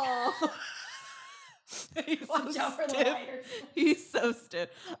 Oh. He's Watch so out for the stiff. wires. He's so stiff.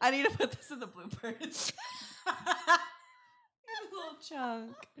 I need to put this in the bloopers. He's a little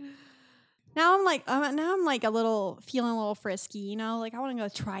chunk. Now I'm like feeling a little frisky, Like I want to go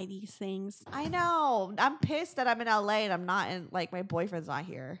try these things. I know. I'm pissed that I'm in LA and I'm not in like my boyfriend's not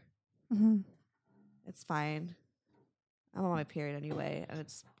here. Mm-hmm. It's fine. I'm on my period anyway, and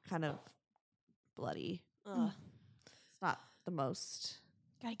it's kind of bloody. It's not the most.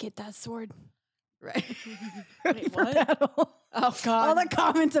 Gotta get that sword. Right. Wait, For what? battle. Oh God. All the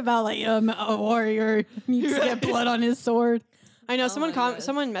comments about like a warrior needs to get blood on his sword. I know Oh someone my God.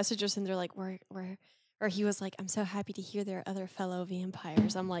 someone messaged us and they're like, where, or he was like, I'm so happy to hear there are other fellow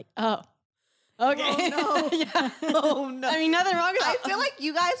vampires. I'm like, oh, okay. Oh, no. Yeah. Oh no. I mean, nothing wrong with I that. feel like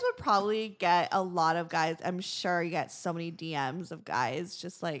you guys would probably get a lot of guys. I'm sure you get so many DMs of guys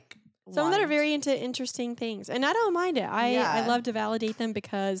just like some that are wanting very into interesting things, and I don't mind it. I Yeah. love to validate them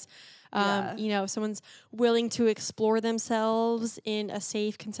because, Yeah. if someone's willing to explore themselves in a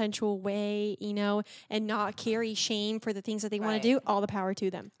safe, consensual way, and not carry shame for the things that they want Right. to do, all the power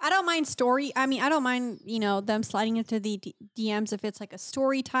to them. I don't mind I don't mind, them sliding into the DMs if it's like a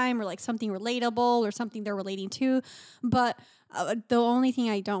story time or like something relatable or something they're relating to. But the only thing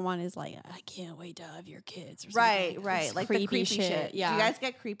I don't want is like, I can't wait to have your kids. Or something. Right. Like the creepy shit. Yeah. Do you guys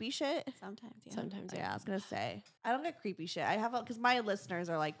get creepy shit? Sometimes, yeah. Sometimes, Yeah, I was gonna say I don't get creepy shit. I have because my listeners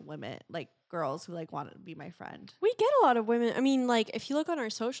are like women, like girls who like want to be my friend. We get a lot of women. I mean, like if you look on our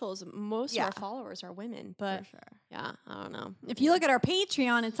socials, most Yeah. of our followers are women. But For sure. yeah, I don't know. If you look at our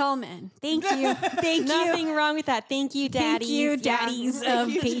Patreon, it's all men. Thank you. Thank Nothing you. wrong with that. Thank you, daddies. Thank you, Yeah. daddies of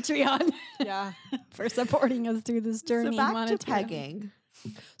Patreon, Yeah. for supporting us through this journey. So back to monetarily. pegging.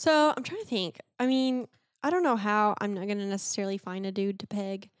 So I'm trying to think. I mean, I don't know how I'm not going to necessarily find a dude to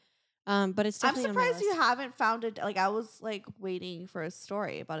peg. But it's I'm definitely on my surprised you list. haven't found it. Like I was like waiting for a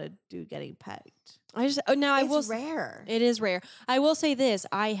story about a dude getting pegged. I will. It's rare. It is rare. I will say this: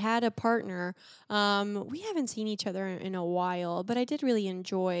 I had a partner. We haven't seen each other in a while, but I did really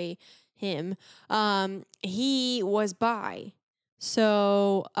enjoy him. He was bi,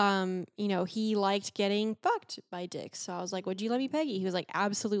 so he liked getting fucked by dicks. So I was like, "Would you let me peg you?" He was like,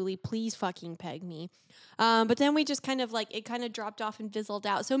 "Absolutely, please fucking peg me." But then we just kind of like it kind of dropped off and fizzled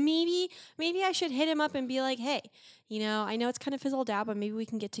out. So maybe I should hit him up and be like, "Hey, I know it's kind of fizzled out, but maybe we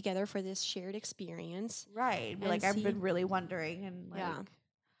can get together for this shared experience." Right. Be And like I've see. been really wondering and like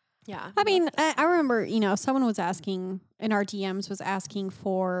Yeah. I mean, I remember, someone was asking in our DMs was asking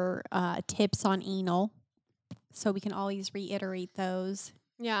for tips on anal. So we can always reiterate those.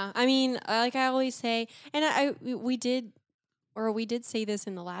 Yeah, I mean, like I always say, and we did say this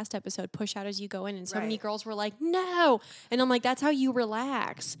in the last episode, push out as you go in, and so many Right. girls were like, no, and I'm like, that's how you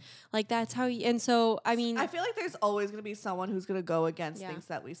relax, like that's how you, and so I mean, I feel like there's always going to be someone who's going to go against Yeah. things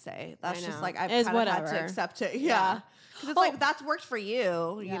that we say. That's just know. like I've It's kind of had to whatever. accept it. Yeah. Yeah. Because it's like that's worked for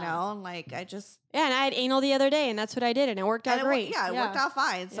you, you Yeah. know, and like I just yeah, and I had anal the other day, and that's what I did, and it worked out and it, great. it worked out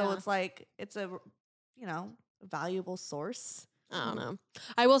fine. So Yeah. it's like it's a valuable source. I don't know.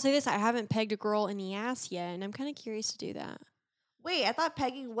 I will say this: I haven't pegged a girl in the ass yet, and I'm kind of curious to do that. Wait, I thought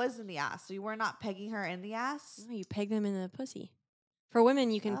pegging was in the ass. So you were not pegging her in the ass? No, you peg them in the pussy. For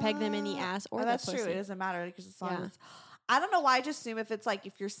women, you can peg them in the ass or Oh, the that's pussy. true. It doesn't matter because it's long Yeah. as I don't know why I just assume if it's like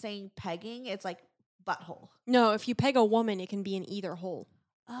if you're saying pegging, it's like butthole. No, if you peg a woman, it can be in either hole.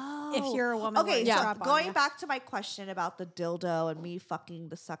 Oh. If you're a woman, Okay, we'll so drop on going ya. back to my question about the dildo and me fucking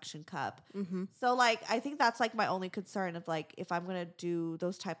the suction cup. Mm-hmm. So like I think that's like my only concern of like if I'm gonna do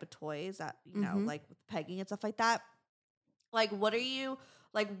those type of toys that Mhm. like with pegging and stuff like that. Like what are you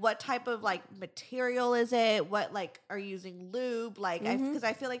like what type of like material is it? What like are you using lube? Like Mhm. because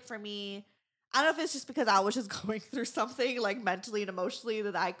I feel like for me, I don't know if it's just because I was just going through something like mentally and emotionally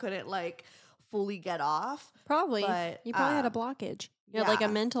that I couldn't like fully get off. Probably. But, You probably had a blockage. You had like a yeah.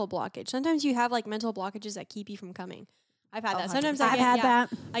 mental blockage. Sometimes you have like mental blockages that keep you from coming. I've had Oh, that. Sometimes I I've get, had yeah, that.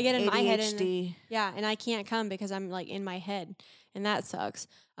 I get in my head and ADHD. and I can't come because I'm like in my head, and that sucks.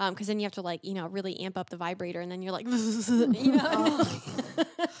 Because then you have to like really amp up the vibrator, and then you're like, you know.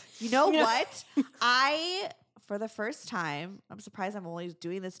 You know Yeah. what? For the first time, I'm surprised I'm only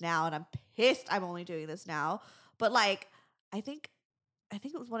doing this now, and I'm pissed I'm only doing this now. But like, I think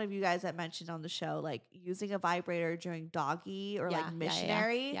it was one of you guys that mentioned on the show, like using a vibrator during doggy or like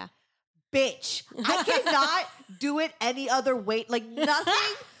missionary. Yeah. Bitch, I cannot do it any other way. Like nothing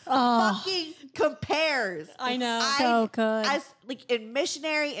Oh, fucking compares. I know. so good. As like in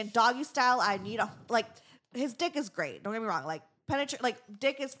missionary and doggy style, I need a like his dick is great. Don't get me wrong. Like penetrate, like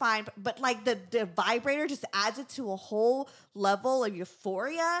dick is fine, but like the vibrator just adds it to a whole level of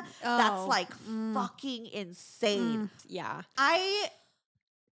euphoria. That's Oh. like fucking insane. Yeah. I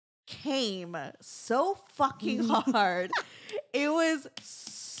came so fucking hard. It was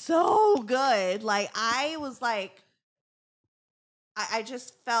so good. Like I was like. I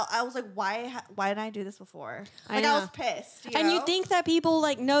just felt I was like, why didn't I do this before? Like I was pissed, And you know? think that people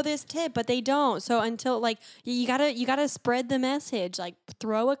like know this tip, but they don't. So until like you gotta spread the message. Like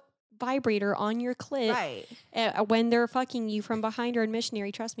throw a vibrator on your clit right? when they're fucking you from behind or in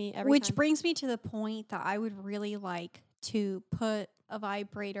missionary. Trust me, every Which time. brings me to the point that I would really like to put a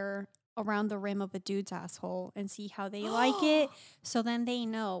vibrator around the rim of a dude's asshole and see how they like it. So then they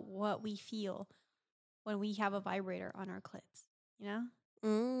know what we feel when we have a vibrator on our clits. You know?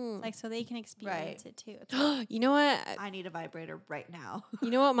 Mm. Like so they can experience it too. It's You know what? I need a vibrator right now. You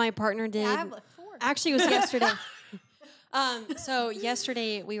know what my partner did? I have like 4. Actually, it was yesterday. So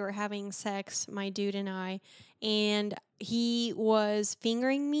yesterday we were having sex, my dude and I, and he was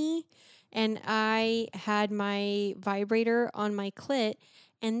fingering me, and I had my vibrator on my clit,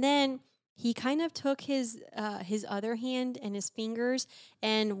 and then he kind of took his other hand and his fingers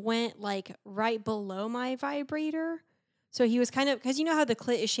and went like right below my vibrator. So he was kind of, because you know how the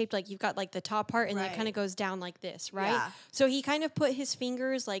clit is shaped, like you've got like the top part and then it kind of goes down like this, right? Yeah. So he kind of put his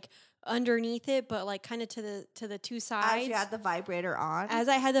fingers like underneath it, but like kind of to the two sides. As you had the vibrator on. As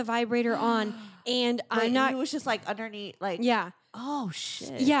I had the vibrator on, and But I'm not. It was just like underneath, like Yeah. Oh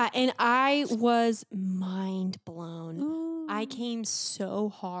shit. Yeah, and I was mind blown. I came so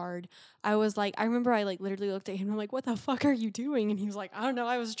hard. I was like, I remember I like literally looked at him and I'm like, what the fuck are you doing? And he was like, I don't know.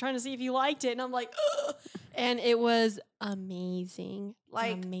 I was trying to see if you liked it. And I'm like, ugh. And it was amazing.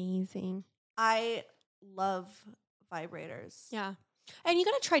 Like, amazing. I love vibrators. Yeah. And you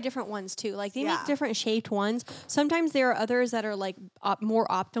got to try different ones too. Like they Yeah. make different shaped ones. Sometimes there are others that are like more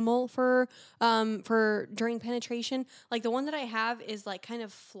optimal for during penetration. Like the one that I have is like kind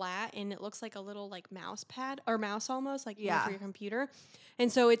of flat and it looks like a little like mouse pad or mouse almost like Yeah. for your computer.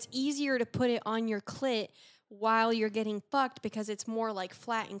 And so it's easier to put it on your clit while you're getting fucked because it's more like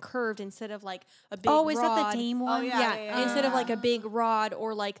flat and curved instead of like a big Oh, rod. is that the Dame one? Yeah. Instead of like a big rod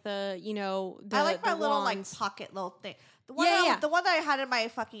or like the, you know, the I like my the little like wands. pocket little thing. The one, Yeah, yeah. the one that I had in my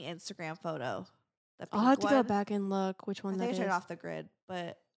fucking Instagram photo. The I'll have pink to go one. back and look which one I that think I is. turned it off the grid,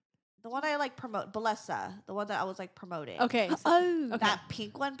 but the one I like promote, Balesa, the one that I was like promoting. Okay. Oh, Okay. That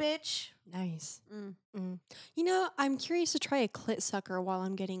pink one, bitch. Nice. You know, I'm curious to try a clit sucker while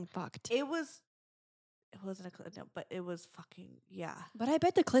I'm getting fucked. It wasn't a clit, no, but it was fucking, yeah. But I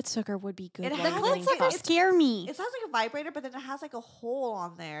bet the clit sucker would be good. It while has I'm like getting sucker fucked. scare me. It sounds like a vibrator, but then it has like a hole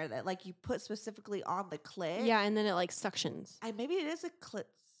on there that like you put specifically on the clit. Yeah, and then it like suctions. Maybe it is a clit.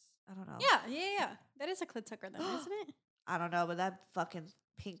 I don't know. Yeah. That is a clit sucker then, isn't it? I don't know, but that fucking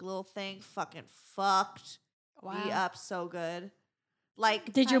pink little thing fucking fucked me up so good.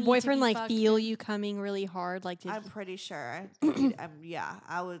 Like, Did your I need to boyfriend be like fucked feel then. you coming really hard? Like, did I'm pretty sure. Yeah,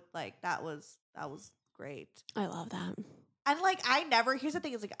 I would like that was great. I love that. And like here's the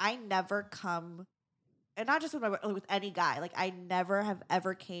thing is like I never come, and not just with any guy, like I never have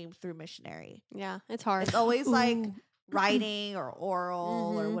ever came through missionary. Yeah, it's hard. It's always like Ooh. writing or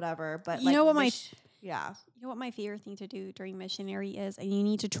oral or Mhm. whatever. But You like know what my yeah. You know what my favorite thing to do during missionary is, and you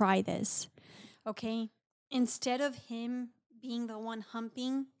need to try this, okay? Instead of him being the one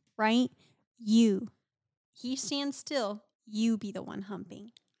humping, right? He stands still. You be the one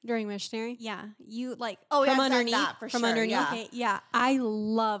humping. During missionary? Yeah, you like Oh, yeah, from I've done underneath. that for from sure, underneath. yeah. okay, yeah. I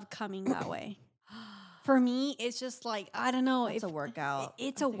love coming that way. For me, it's just like I don't know. It's a workout.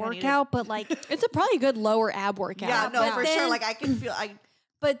 It's I a think I need to- workout, but like, It's a probably good lower ab workout. Yeah, no, but for sure. then- Like I can feel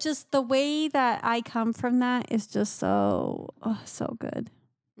but just the way that I come from that is just so good.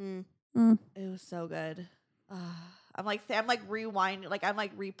 Mm. it was so good. I'm like rewinding, like I'm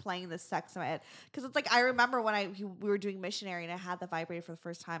like replaying the sex in my head because it's like I remember when we were doing missionary and I had the vibrator for the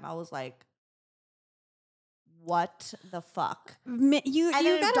first time. I was like, "What the fuck?" You And then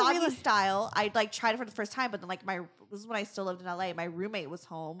in gotta doggy realize, style, I like tried it for the first time, but then like this is when I still lived in LA. My roommate was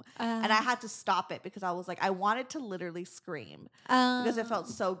home, and I had to stop it because I was like, I wanted to literally scream because it felt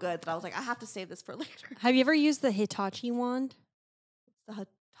so good that I was like, I have to save this for later. Have you ever used the Hitachi wand? The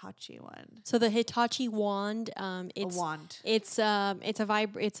Hitachi one, So the Hitachi wand, it's a wand. It's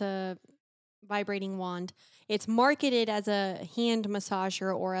a vibrating wand. It's marketed as a hand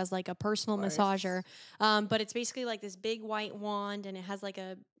massager or as like a personal course. massager, but it's basically like this big white wand, and it has like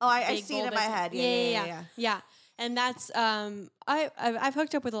a I big see it in my bulbous- head. yeah. And that's I've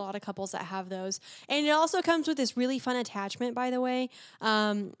hooked up with a lot of couples that have those, and it also comes with this really fun attachment, by the way,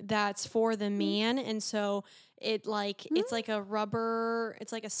 that's for the man, and so it like it's like a rubber,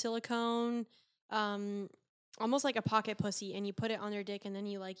 it's like a silicone. Almost like a pocket pussy, and you put it on their dick and then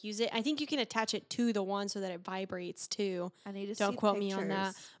you like use it. I think you can attach it to the wand so that it vibrates too. I need to Don't see quote me on that.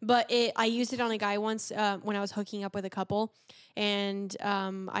 pictures. But I used it on a guy once when I was hooking up with a couple, and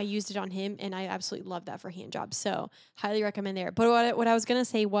I used it on him, and I absolutely love that for hand jobs. So highly recommend there. But what I was gonna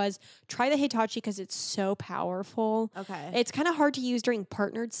say was try the Hitachi because it's so powerful. Okay. It's kind of hard to use during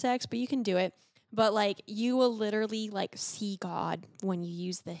partnered sex, but you can do it. But like you will literally like see God when you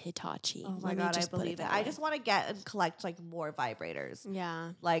use the Hitachi. Oh my Let me god, I just put believe it. that I way. just want to get and collect like more vibrators.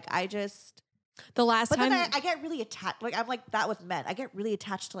 Yeah. Like I just. The last But time then I get really attached. Like I'm like that with men. I get really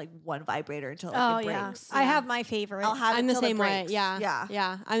attached to like one vibrator until like, oh it yeah, breaks. I have my favorite. I'll have I'm it the till it same way. breaks. Yeah.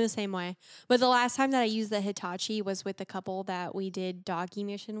 Yeah. I'm the same way. But the last time that I used the Hitachi was with the couple that we did doggy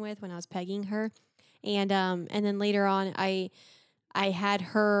mission with when I was pegging her. And then later on I had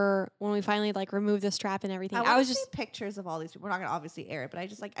her when we finally like removed the strap and everything. I was see just pictures of all these people. We're not gonna obviously air it, but I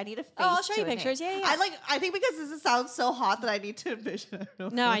just like I need a face. I'll show to you a name. pictures. Yeah. I think because this sounds so hot that I need to envision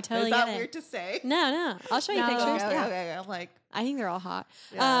it. No, I totally Is that get it. weird to say? No. I'll show you No, pictures. Okay, Yeah. okay. I'm like, I think they're all hot.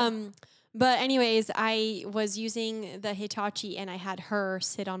 Yeah. But anyways, I was using the Hitachi and I had her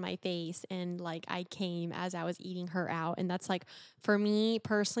sit on my face and like I came as I was eating her out. And that's like, for me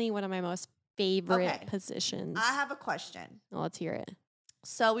personally, one of my most favorite Okay. positions. I have a question. Well, let's hear it.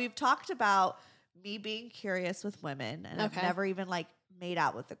 So we've talked about me being curious with women, and I've Okay. never even like made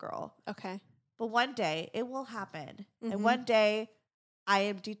out with a girl. Okay. But one day it will happen, Mhm. and one day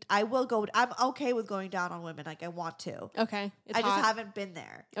I will go. I'm okay with going down on women. Like I want to. Okay. It's I just hot. haven't been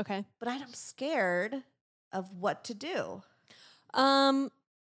there. Okay. But I'm scared of what to do.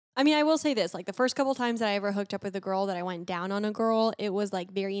 I mean, I will say this, like the first couple times that I ever hooked up with a girl that I went down on a girl, it was like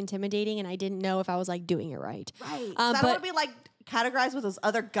very intimidating and I didn't know if I was like doing it right. Right. I don't want to be like categorized with those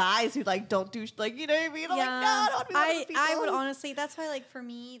other guys who like don't do like, you know what I mean? I'm like, no, I don't want to be like those I would people. honestly, that's why like for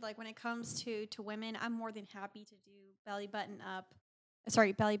me, like when it comes to women, I'm more than happy to do belly button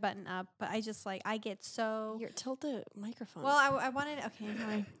up, but I just like, I get so. Here, tilt the microphone. Well, I wanted, okay,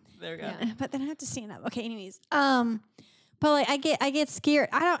 anyway. There we go. Yeah, but then I have to stand up. Okay, anyways. But like I get scared.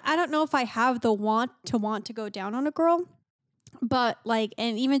 I don't know if I have the want to go down on a girl. But like,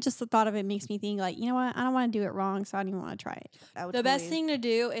 and even just the thought of it makes me think like, you know what? I don't want to do it wrong, so I don't even want to try it. The best thing to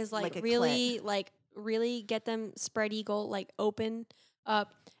do is like a really really get them spread eagle, like open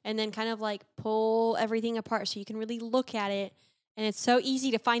up, and then kind of like pull everything apart so you can really look at it. And it's so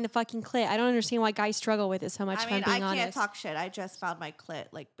easy to find the fucking clit. I don't understand why guys struggle with it so much. I mean, I can't talk shit. I just found my clit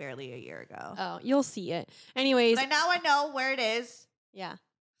like barely a year ago. Oh, you'll see it. Anyways, but now I know where it is. Yeah.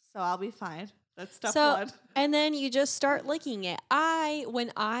 So I'll be fine. That's step so, one. And then you just start licking it.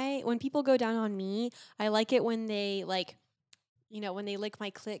 When people go down on me, I like it when they like, you know, when they lick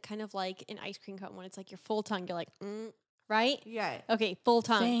my clit, kind of like an ice cream cone when it's like your full tongue. You're like, right? Yeah. Okay, full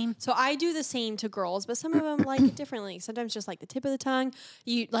tongue. Same. So I do the same to girls, but some of them like it differently. Sometimes just like the tip of the tongue.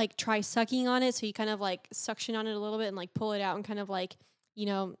 You like try sucking on it, so you kind of like suction on it a little bit and like pull it out and kind of like, you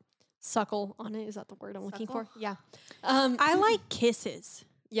know, suckle on it. Is that the word I'm looking for? Yeah. I like kisses.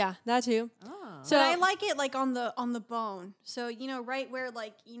 Yeah, that too. Oh. So I like it like on the bone. So you know, right where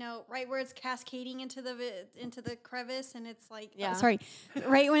it's cascading into the crevice, and it's like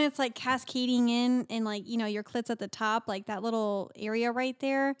right when it's like cascading in, and like you know your clit's at the top, like that little area right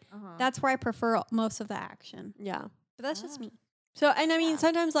there. That's where I prefer most of the action. Yeah, but that's just me. So, and I mean,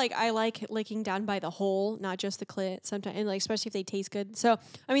 sometimes like I like licking down by the hole, not just the clit. Sometimes, and like especially if they taste good. So,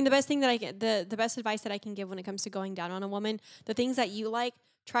 I mean, the best thing that I can, the best advice that I can give when it comes to going down on a woman, the things that you like,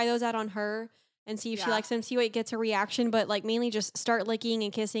 try those out on her and see if she likes them. See what gets a reaction, but like mainly just start licking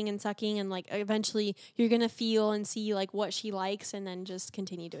and kissing and sucking, and like eventually you're gonna feel and see like what she likes, and then just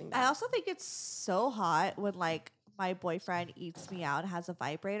continue doing that. I also think it's so hot when like my boyfriend eats me out and has a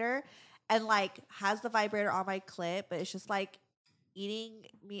vibrator, and like has the vibrator on my clit, but it's just like eating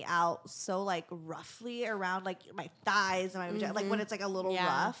me out so like roughly around like my thighs and my vagina, like when it's like a little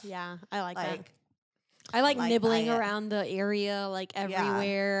rough. Yeah, I like that. I like nibbling around the area, like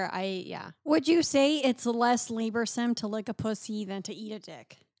everywhere. Would you say it's less laborsome to lick a pussy than to eat a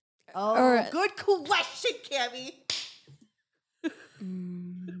dick? Oh, good question, Cammy.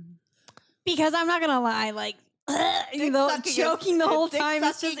 Because I'm not gonna lie, like you know, choking the whole time.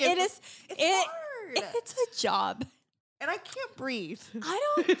 It's just it's a job. And I can't breathe.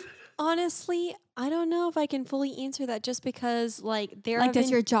 Honestly, I don't know if I can fully answer that just because like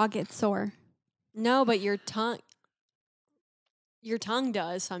does your jaw get sore? No, but your tongue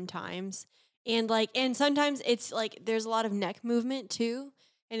does sometimes. And sometimes it's like there's a lot of neck movement too.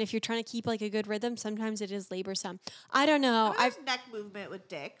 And if you're trying to keep like a good rhythm, sometimes it is laborsome. I don't know. I've neck movement with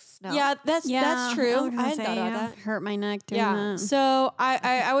dicks. No. Yeah, that's true. I hadn't thought about that. Hurt my neck doing that. So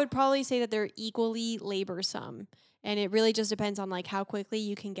I would probably say that they're equally laborsome. And it really just depends on like how quickly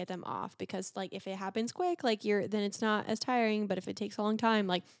you can get them off, because like if it happens quick, like then it's not as tiring. But if it takes a long time,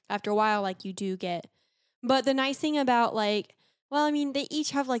 like after a while, like you do get. But the nice thing about like, well, I mean, they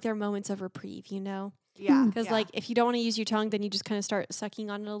each have like their moments of reprieve, you know? Yeah. Because like if you don't want to use your tongue, then you just kind of start sucking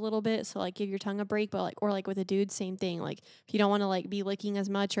on it a little bit. So like give your tongue a break, but like, or like with a dude, same thing. Like if you don't want to like be licking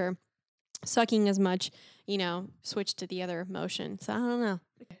as much or sucking as much, you know, switch to the other motion. So I don't know.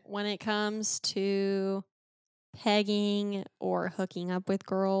 When it comes to pegging or hooking up with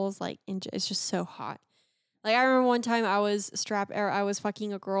girls, like it's just so hot. Like I remember one time I was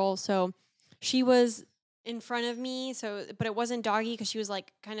fucking a girl, so she was in front of me, but it wasn't doggy because she was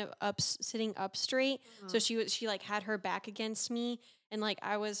like kind of sitting up straight. So she like had her back against me, and like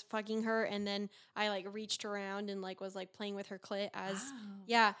I was fucking her, and then I like reached around and like was like playing with her clit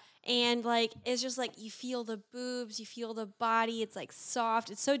and like it's just like you feel the boobs, you feel the body, it's like soft,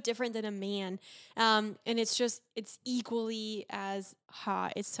 it's so different than a man, and it's equally as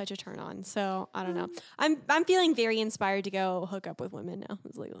hot. It's such a turn on. So I don't know. I'm feeling very inspired to go hook up with women now.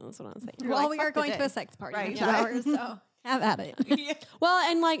 That's what I'm saying. Well, we are going to a sex party in 2 hours, so have at it.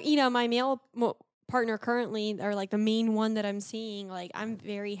 Well, and like you know, my male partner currently, or like the main one that I'm seeing, like I'm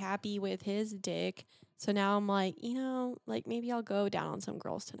very happy with his dick. So now I'm like, you know, like maybe I'll go down on some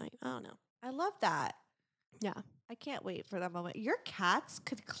girls tonight. I don't know. I love that. Yeah. I can't wait for that moment. Your cats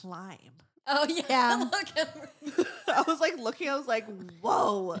could climb. Oh yeah. I was like looking. I was like,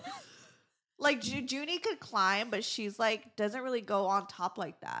 whoa. Like Junie could climb, but she's like doesn't really go on top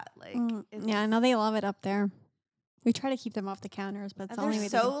like that. Like yeah, I know they love it up there. We try to keep them off the counters, but it's the only way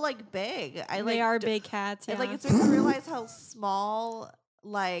they're so like big. They are big cats. Yeah. And, like it's made me realize how small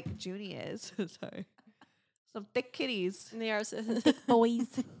like Junie is. Sorry, some thick kitties. They are thick boys.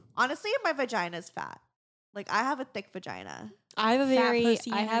 Honestly, my vagina is fat. Like I have a thick vagina. I have a Fat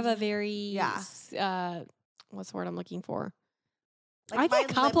very what's the word I'm looking for? Like, I my get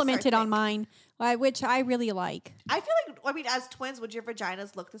lips complimented are on thick. mine, which I really like. I feel like, I mean, as twins, would your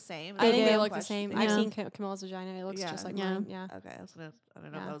vaginas look the same? I think they do. look the same. I've Yeah. seen Camilla's vagina. It looks just like mine. Yeah. Okay, I don't know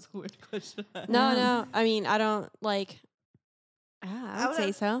if Yeah. that was a weird question. No. I mean, I don't like. I would say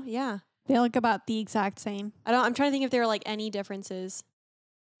would- so. Yeah. They look about the exact same. I'm trying to think if there are like any differences.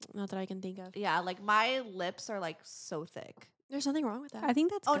 Not that I can think of. Yeah, like my lips are like so thick. There's nothing wrong with that. I think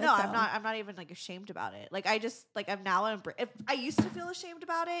that's Oh good, no, though. I'm not even like ashamed about it. Like I just like I'm now if I used to feel ashamed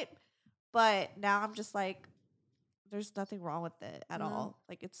about it, but now I'm just like there's nothing wrong with it at all.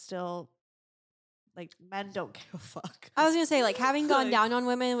 Like it's still like men don't give a fuck. I was gonna say, like, having gone Like- down on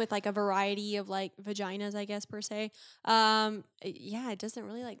women with like a variety of like vaginas, I guess per se. Yeah, it doesn't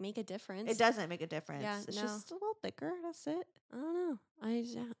really like make a difference. It doesn't make a difference. Yeah, It's no. just a little thicker. That's it. I don't know.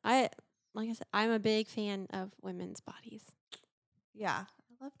 I like I said, I'm a big fan of women's bodies. Yeah,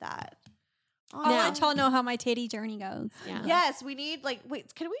 I love that. I'll let y'all know how my titty journey goes. Yeah. Yes, we need like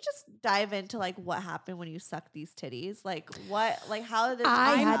wait, can we just dive into like what happened when you sucked these titties? Like what how did this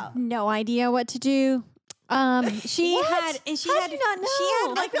I come had out? no idea what to do. She What? had and she How had do you not know? she had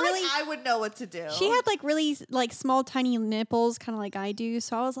I like feel really like I would know what to do. she had like really like small tiny nipples, kind of like I do.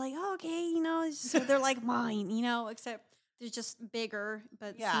 So I was like, oh, okay, so they're like mine, except they're just bigger,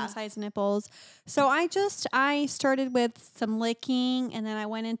 but Yeah. same size nipples. So I started with some licking, and then I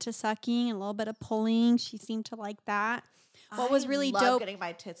went into sucking and a little bit of pulling. She seemed to like that. What was really love dope? getting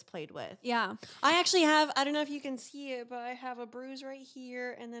my tits played with. Yeah, I actually have, I don't know if you can see it, but I have a bruise right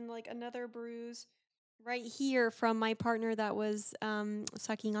here and then like another bruise right here from my partner that was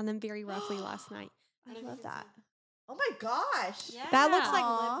sucking on them very roughly last night. I love that. Oh my gosh. Yeah. that looks like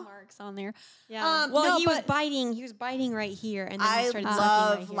Aw. lip marks on there. Yeah. No, Well, he was but- biting right here, and then he I started love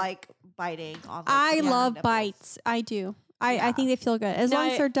sucking right here. like biting on like, I the love nipples. bites. I do. I Yeah. think they feel good as No,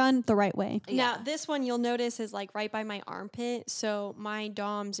 long as they're done the right way. Now, this one you'll notice is like right by my armpit. So my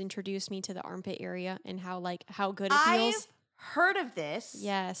DOMs introduced me to the armpit area and how good it feels. I've heard of this.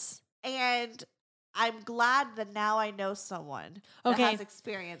 Yes. And I'm glad that now I know someone that Okay. has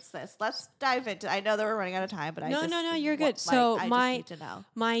experienced this. Let's dive into. I know that we're running out of time, but No, you're good. So I my just need to know.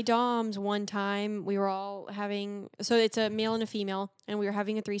 my DOMs one time we were all having, so it's a male and a female, and we were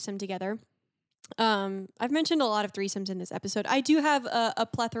having a threesome together. I've mentioned a lot of threesomes in this episode. I do have a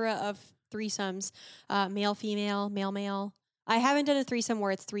plethora of threesomes, male, female, male, male. I haven't done a threesome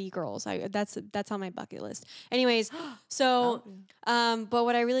where it's 3 girls. That's on my bucket list. Anyways, so but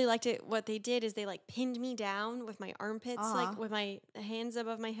what I really liked what they did is they like pinned me down with my armpits, like with my hands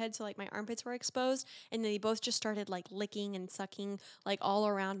above my head, so like my armpits were exposed, and they both just started like licking and sucking like all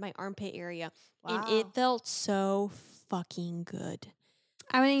around my armpit area, and it felt so fucking good.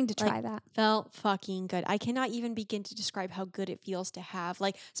 I need to try Like, that. Felt fucking good. I cannot even begin to describe how good it feels to have,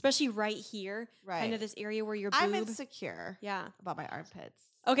 like, especially right here, kind Right. of this area where your boob. I'm insecure. Yeah. About my armpits.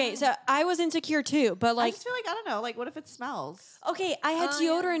 Okay, so I was insecure too, but I like, just feel like I don't know. Like, what if it smells? okay, I had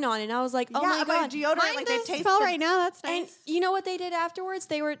deodorant on, and I was like, oh yeah, my god, deodorant Mine like they does taste smell the- right now. That's nice. And you know what they did afterwards?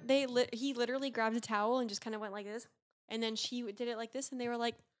 He literally grabbed a towel and just kind of went like this, and then she did it like this, and they were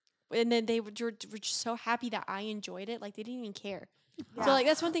like, and then they were just so happy that I enjoyed it, like they didn't even care. Yeah. So like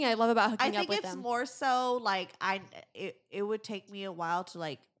that's one thing I love about hooking I up think with it's them. more so like it would take me a while to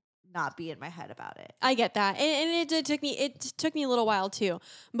like not be in my head about it. I get that, and it took me a little while too.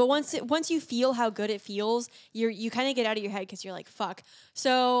 But once you feel how good it feels, you kind of get out of your head because you're like, fuck.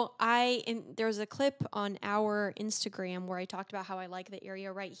 So there was a clip on our Instagram where I talked about how I like the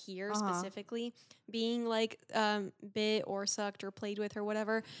area right here specifically being like bit or sucked or played with or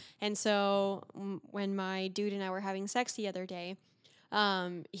whatever. And so when my dude and I were having sex the other day,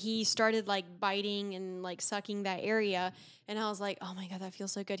 he started like biting and like sucking that area, and I was like, oh my god, that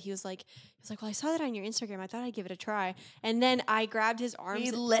feels so good. He was like, well, I saw that on your Instagram, I thought I'd give it a try. And then I grabbed his arms.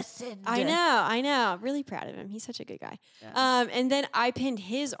 He listened. I know, really proud of him. He's such a good guy. Yeah. And then I pinned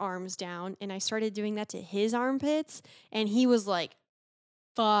his arms down, and I started doing that to his armpits, and he was like,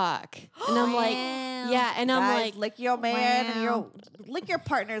 fuck. And I'm like, yeah, and I'm Guys, like, lick your man and lick your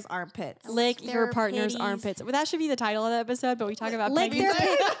partner's armpits. lick your their partner's pitties. armpits. Well, that should be the title of the episode, but we talk about Lick pegging their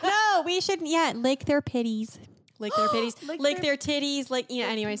too. no, we shouldn't. Yeah, lick their pitties. lick their titties, lick their titties, like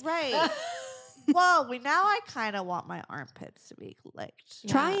anyways. Right. Well, now I kind of want my armpits to be licked.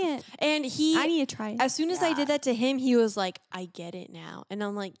 Try it. And I need to try it. As soon as I did that to him, he was like, "I get it now," and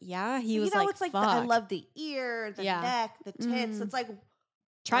I'm like, "Yeah." He was like, it's like Fuck. I love the ear, the neck, the tits. It's like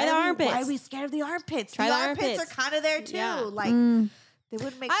try the armpits. Why are we scared of the armpits? Try the the armpits armpits. are kind of there too. Yeah. Like they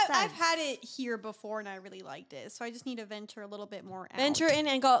wouldn't make sense. I've had it here before and I really liked it, so I just need to venture a little bit more out. Venture in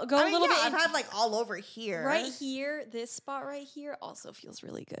and go a little bit. I've had like all over here. Right here, this spot right here also feels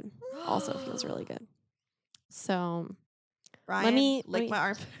really good. Also feels really good. So, Brian, let me my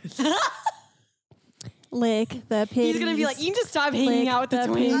armpits. Lick the pig. He's gonna be like, you need to stop hanging out with the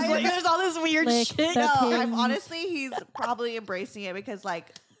twins. Like, there's all this weird shit. No, I'm honestly, he's probably embracing it because like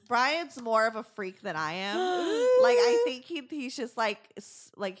Brian's more of a freak than I am. Like I think he's just like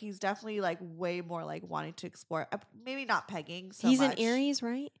he's definitely like way more like wanting to explore. Maybe not pegging. So he's much. an Aries,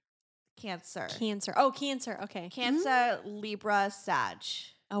 right? Cancer. Oh, Cancer. Okay. Cancer, Libra, Sag.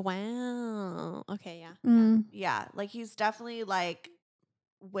 Oh wow. Okay, yeah. Yeah, like he's definitely like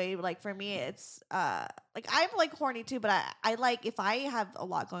way like for me it's like I'm like horny too, but I like if I have a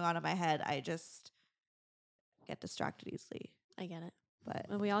lot going on in my head, I just get distracted easily. I get it.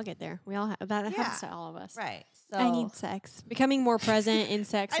 But we all get there. We all have that happens to all of us. Right. So I need sex. Becoming more present in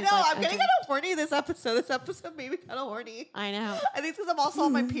sex. I know, I'm getting kind of horny this episode. This episode made me kind of horny. I know. I think it's because I'm also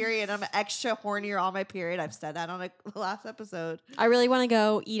on my period. I'm extra hornier on my period. I've said that on the last episode. I really want to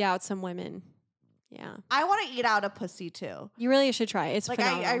go eat out some women. Yeah. I want to eat out a pussy too. You really should try it. It's like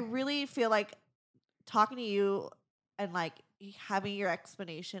phenomenal. I really feel like talking to you and like having your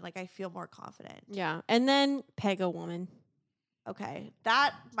explanation, like I feel more confident. Yeah. And then peg a woman. Okay.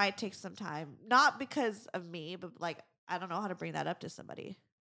 That might take some time. Not because of me, but like I don't know how to bring that up to somebody.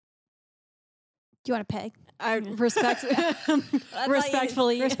 Do you want to peg? I respectfully.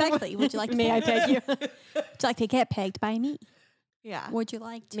 Respectfully. Would you like to May I peg you? Would you like to get pegged by me? Yeah. Would you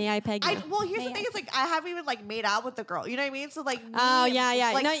like to? May I peg you? Well, here's the thing: is like I haven't even like made out with the girl. You know what I mean? So like, oh yeah.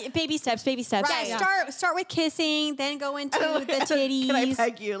 Like, no, baby steps. Right. Yeah. Start with kissing, then go into the titties. Can I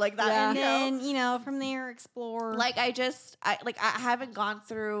peg you like that? Yeah. And then from there explore. Like I haven't gone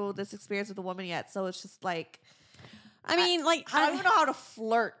through this experience with a woman yet, so it's just like. I mean, like I don't even know how to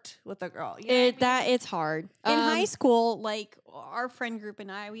flirt with a girl. You know what I mean? It's hard. In high school, like our friend group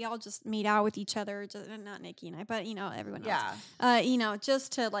and I, we all just made out with each other. Just, not Nikki and I, but everyone else. Yeah.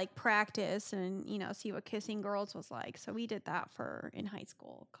 Just to like practice and see what kissing girls was like. So we did that in high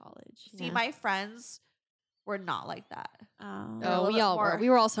school, college. See, my friends were not like that. Oh, we all were. We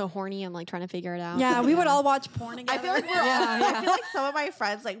were all so horny and like trying to figure it out. Yeah, we would all watch porn together. I feel like I feel like some of my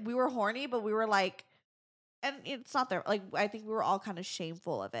friends like we were horny, but we were like. And it's not there. Like I think we were all kind of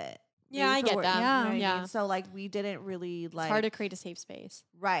shameful of it. Yeah, I get that. You know what I Yeah. mean? So like we didn't really like. It's hard to create a safe space.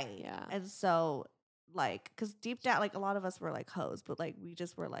 Right. Yeah. And so like, because deep down, like a lot of us were like hoes, but like we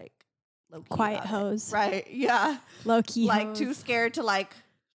just were like low key quiet about hoes. it. Right. Yeah. Low key. Like hoes. too scared to like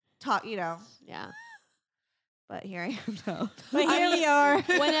talk. Yeah. But here I am now. But here we are.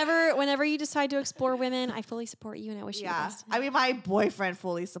 Whenever you decide to explore women, I fully support you and I wish you the best. I mean, my boyfriend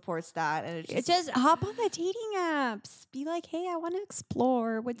fully supports that, and it's just hop on the dating apps. Be like, hey, I want to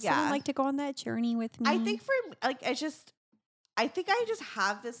explore. Would someone like to go on that journey with me? I think I think I just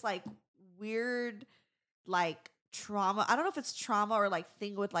have this like weird like trauma. I don't know if it's trauma or like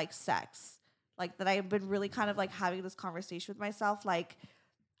thing with like sex, like that I've been really kind of like having this conversation with myself, like.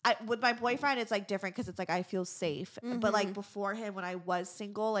 With my boyfriend, it's like different because it's like I feel safe. But like before him, when I was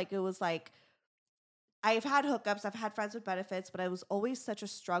single, like it was like I've had hookups, I've had friends with benefits, but it was always such a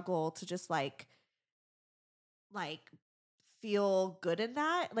struggle to just like feel good in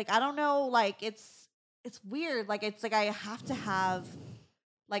that. Like I don't know, like it's weird. Like it's like I have to have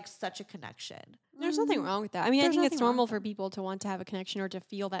like such a connection. There's nothing wrong with that. I mean, I think it's normal for people to want to have a connection or to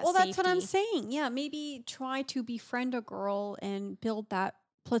feel that. Well, safety. that's what I'm saying. Yeah, maybe try to befriend a girl and build that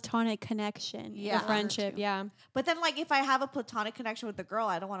platonic connection. A friendship. Yeah. But then, like, if I have a platonic connection with the girl,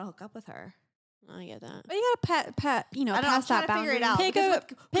 I don't want to hook up with her. I get that. But you gotta pass that boundary.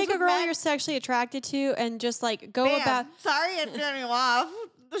 Pick a girl you're sexually attracted to, and just like go about. Sorry, it turned me off.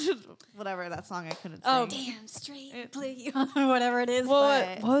 Whatever that song I couldn't sing. Oh, damn straight, please. Whatever it is.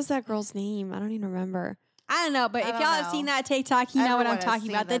 What was that girl's name? I don't even remember. I don't know, but if y'all have seen that TikTok, you know what I'm talking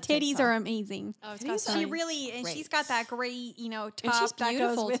about. The titties are amazing. Oh, she really, and she's got that great, top and she's that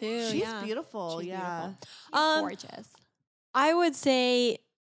beautiful goes with. too. She's beautiful. She's yeah. beautiful. Gorgeous. I would say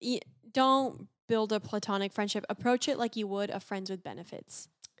don't build a platonic friendship. Approach it like you would a friends with benefits.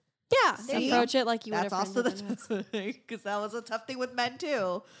 Yeah. Approach it like you would a That's friends also with the benefits. tough thing, because that was a tough thing with men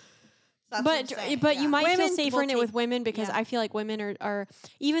too. That's what I'm saying, but yeah. you might feel Women safer will in it with take- women because yeah. I feel like women are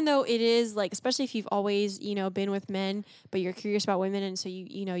even though it is like, especially if you've always, been with men, but you're curious about women. And so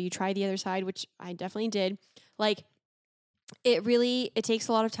you try the other side, which I definitely did. Like it takes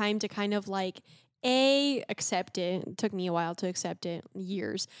a lot of time to kind of like accept it. It took me a while to accept it,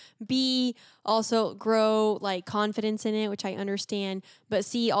 years. B, also grow like confidence in it, which I understand. But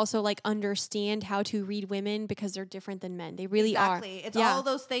C, also like understand how to read women because they're different than men. They really Exactly. are. It's all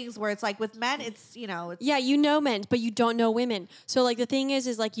those things where it's like with men, it's, it's Yeah, you know men, but you don't know women. So like the thing is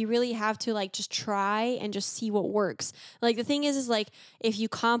like you really have to like just try and just see what works. Like the thing is like if you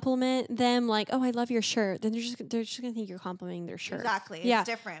compliment them like, "Oh, I love your shirt," then they're just gonna think you're complimenting their shirt. Exactly. Yeah. It's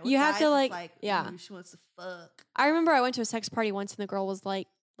different. With You have guys, to it's like yeah. ooh, she wants to fuck. I remember I went to a sex party once and the girl was like,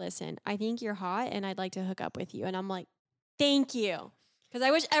 "Listen, I think you're hot and I'd like to hook up with you." And I'm like, "Thank you." Because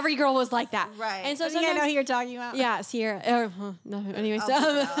I wish every girl was like that. Right. And so I think I know sometimes, who you're talking about. yeah, Sierra. No, anyway, so,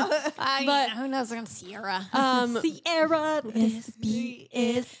 But who knows? I'm Sierra. Sierra, this beat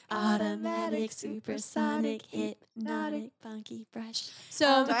is automatic, supersonic, hypnotic, funky, fresh.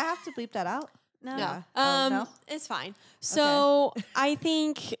 So do I have to bleep that out? No. Yeah. no, it's fine. So I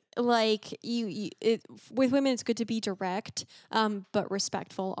think like with women, it's good to be direct, but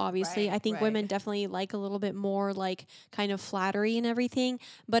respectful. Obviously, Right, I think right. women definitely like a little bit more like kind of flattery and everything.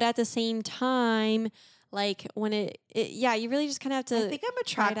 But at the same time, like when you really just kind of have to. I think I'm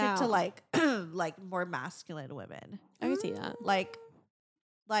try it attracted to out. like like more masculine women. I can see that. Like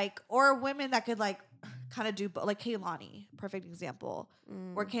or women that could like kind of do like Kaylani, perfect example.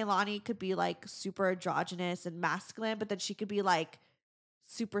 Where Kaylani could be like super androgynous and masculine, but then she could be like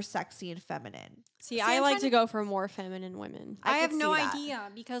super sexy and feminine. See, I'm I like trying to go for more feminine women. I have could no see that. idea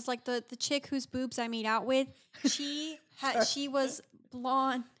because like the chick whose boobs I made out with, she she was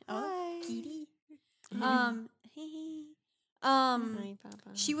blonde. Oh, Hi. Kitty. Hey. Hi, Papa.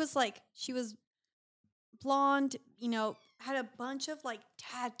 She was blonde, had a bunch of like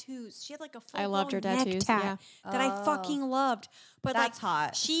tattoos. She had like a full I loved her neck tattoos, tat yeah. that I fucking loved. But That's like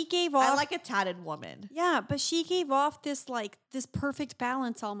hot. she gave off I like a tatted woman. yeah, but she gave off this perfect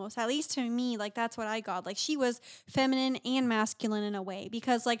balance almost. At least to me, like that's what I got. Like she was feminine and masculine in a way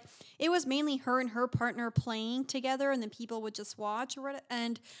because like it was mainly her and her partner playing together, and then people would just watch or whatever.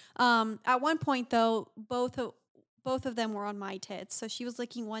 And at one point though, both of them were on my tits. So she was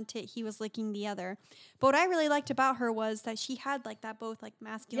licking one tit, he was licking the other. But what I really liked about her was that she had like that both like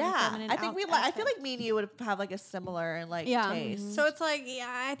masculine and Yeah, feminine. I think I feel like me and you would have like a similar like taste. So it's like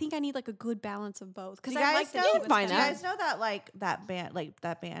I think I need like a good balance of both because Do you I guys like that know? she Do was you feminine. guys know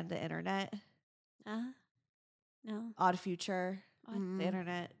that band, The Internet, No. Odd Future, The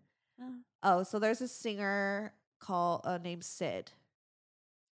Internet? Oh. Oh, so there's a singer called named Sid,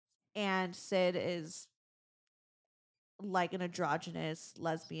 and Sid is like an androgynous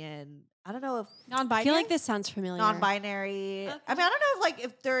lesbian. I don't know if I feel like this sounds familiar. non-binary. Okay. I mean, I don't know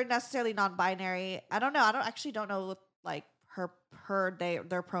if they're necessarily non-binary. I don't know. I don't know what like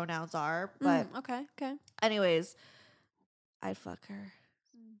their pronouns are. But Okay. anyways, I'd fuck her.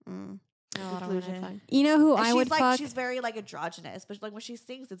 No, I don't wanna Conclusion. fuck. You know who And I she's would like fuck? she's very like androgynous, but like when she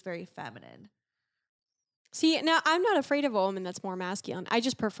sings, it's very feminine. See, now I'm not afraid of a woman that's more masculine. I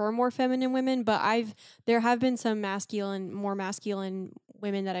just prefer more feminine women, but there have been some more masculine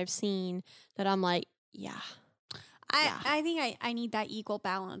women that I've seen that I'm like, yeah. I think I need that equal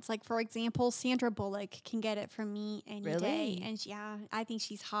balance. Like for example, Sandra Bullock can get it from me any day, Really? and I think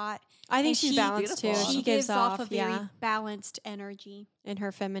she's hot. I think And she's she's balanced too. beautiful. She gives gives off a off, very yeah, balanced energy. in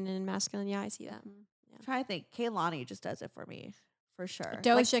her feminine and masculine. Yeah, I see that. I'm trying to think. Kaylani just does it for me for sure.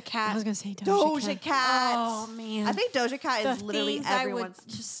 Doja Like, Cat. I was gonna say Doja Cat. Oh man, I think Doja Cat is The literally things I would everyone's.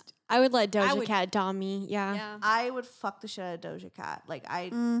 just I would let Doja would- Cat dom me. Yeah. yeah. I would fuck the shit out of Doja Cat. Like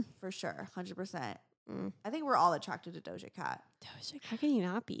for sure, 100%. Mm. I think we're all attracted to Doja Cat. Doja, how can you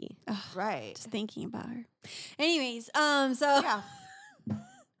not be? Right. Just thinking about her. Anyways, so Yeah.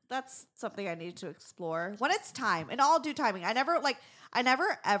 That's something I need to explore when it's time, in all due timing. I never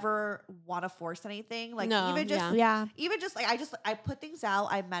ever want to force anything. Like No, even just yeah. even just like I put things out,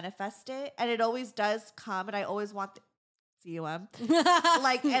 I manifest it, and it always does come, and I always want CUM.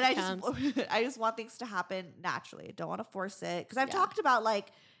 Like, and I just want things to happen naturally. I don't want to force it because I've talked about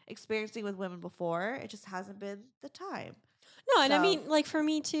like experiencing with women before. It just hasn't been the time. No, and I So- mean, like for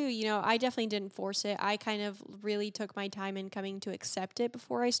me too, I definitely didn't force it. I kind of really took my time in coming to accept it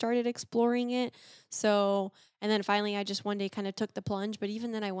before I started exploring it. So, and then finally I just one day kind of took the plunge, but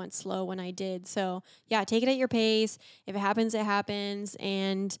even then I went slow when I did. So, yeah, take it at your pace. If it happens, it happens.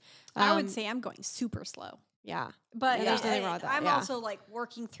 And I would say I'm going super slow. yeah. But Yeah, there's nothing wrong with that, I'm yeah. also like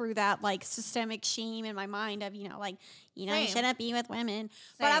working through that like systemic shame in my mind of, like, you Same. shouldn't be with women.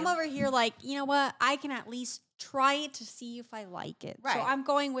 But I'm Same. over here like, you know what? I can at least try it to see if I like it. So Right. I'm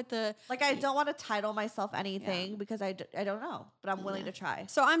going with the Like, I don't want to title myself anything because I don't know, but I'm willing to try.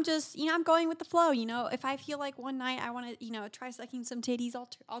 So I'm just, I'm going with the flow. If I feel like one night I want to, try sucking some titties,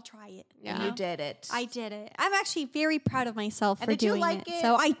 I'll try it. Yeah. You did it. I did it. I'm actually very proud of myself And for did you doing like it. it?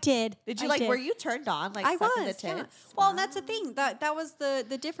 So I did. Did you I like? Were you turned on? Like I sucking was. the Yeah. tits? Well, and that's the thing. That was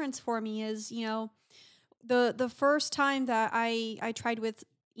the difference for me is, the first time that I tried with,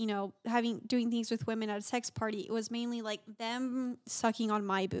 doing things with women at a sex party, it was mainly like them sucking on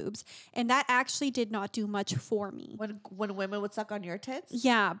my boobs, and that actually did not do much for me. When women would suck on your tits?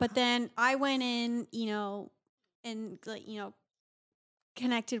 Yeah, but then I went in, and like,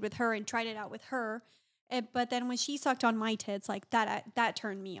 connected with her and tried it out with her. But then when she sucked on my tits, like that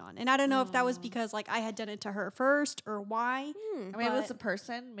turned me on. And I don't know if that was because like I had done it to her first or why. Or maybe it's a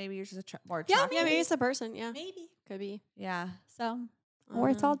person. Maybe you're just more Yeah, attractive. maybe it's a person. Yeah, Maybe. could be. Yeah. So, or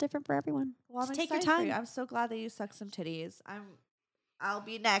it's all different for everyone. Well, I'm Just take your excited for you. time. I'm so glad that you sucked some titties. I'll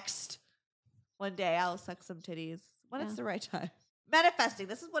be next. One day I'll suck some titties when it's the right time. Manifesting.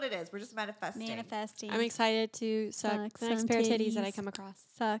 This is what it is. We're just manifesting. Manifesting. I'm excited to suck the next some pair of titties that I titties. come across.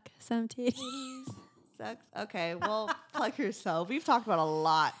 Suck some titties. Sucks. Okay. Well, plug yourself. We've talked about a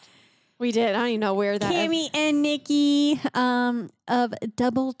lot. We did. I don't even know where that. Cammy and Nikki of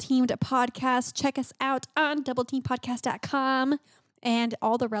Double Teamed Podcast. Check us out on doubleteampodcast.com. And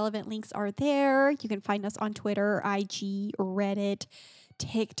all the relevant links are there. You can find us on Twitter, IG, Reddit,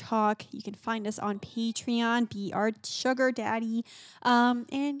 TikTok. You can find us on Patreon, be our sugar daddy.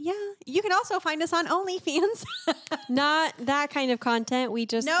 And yeah, you can also find us on OnlyFans. Not that kind of content. We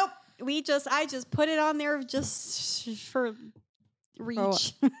just Nope. I just put it on there just for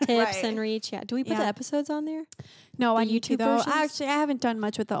reach. tips Right. and reach. Yeah. Do we put the Yeah. episodes on there? No, The I need to YouTube though. versions? Actually, I haven't done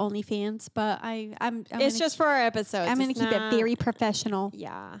much with the OnlyFans, but I'm It's just for our episodes. I'm going It's to keep it not- very professional.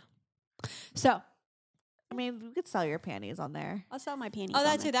 Yeah. So I mean, we could sell your panties on there. I'll sell my panties. Oh, on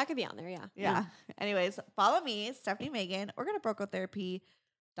that there. too. That could be on there. Yeah. Yeah. Anyways, follow me, Stephanie Megan, or go to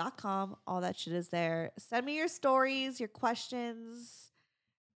brocotherapy.com. All that shit is there. Send me your stories, your questions,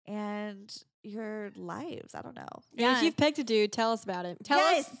 and your lives. I don't know. Yeah. If you've picked a dude, tell us about it. Tell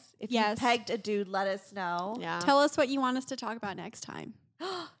yes. us. If yes. you pegged a dude, let us know. Yeah. Tell us what you want us to talk about next time.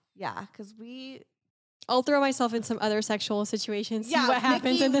 Yeah, because we I'll throw myself in some other sexual situations. See Yeah, what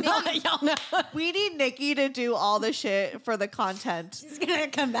happens, Nikki- and then Nikki- y'all know. we need Nikki to do all the shit for the content. She's going to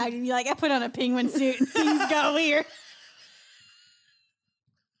come back and be like, I put on a penguin suit and things go weird.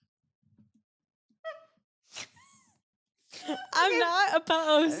 I'm not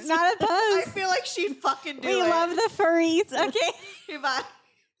opposed. Not opposed. I feel like she'd fucking do We it. love the furries. Okay. Okay, bye.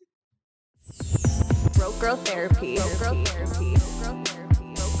 Broke Girl Therapy. Broke Girl Therapy.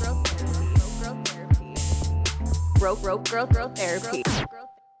 Broke Girl Therapy.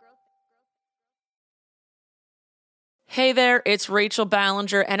 Hey there, it's Rachel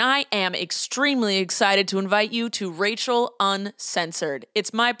Ballinger, and I am extremely excited to invite you to Rachel Uncensored.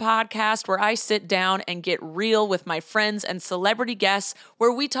 It's my podcast where I sit down and get real with my friends and celebrity guests,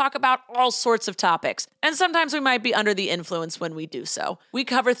 where we talk about all sorts of topics. And sometimes we might be under the influence when we do so. We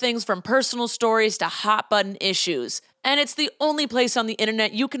cover things from personal stories to hot button issues. And it's the only place on the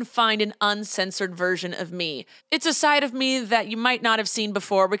internet you can find an uncensored version of me. It's a side of me that you might not have seen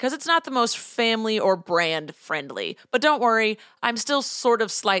before because it's not the most family or brand friendly. But don't worry, I'm still sort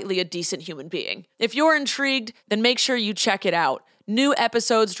of slightly a decent human being. If you're intrigued, then make sure you check it out. New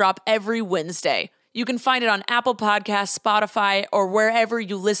episodes drop every Wednesday. You can find it on Apple Podcasts, Spotify, or wherever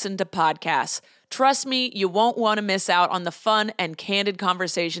you listen to podcasts. Trust me, you won't want to miss out on the fun and candid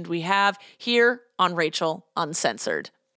conversations we have here on Rachel Uncensored.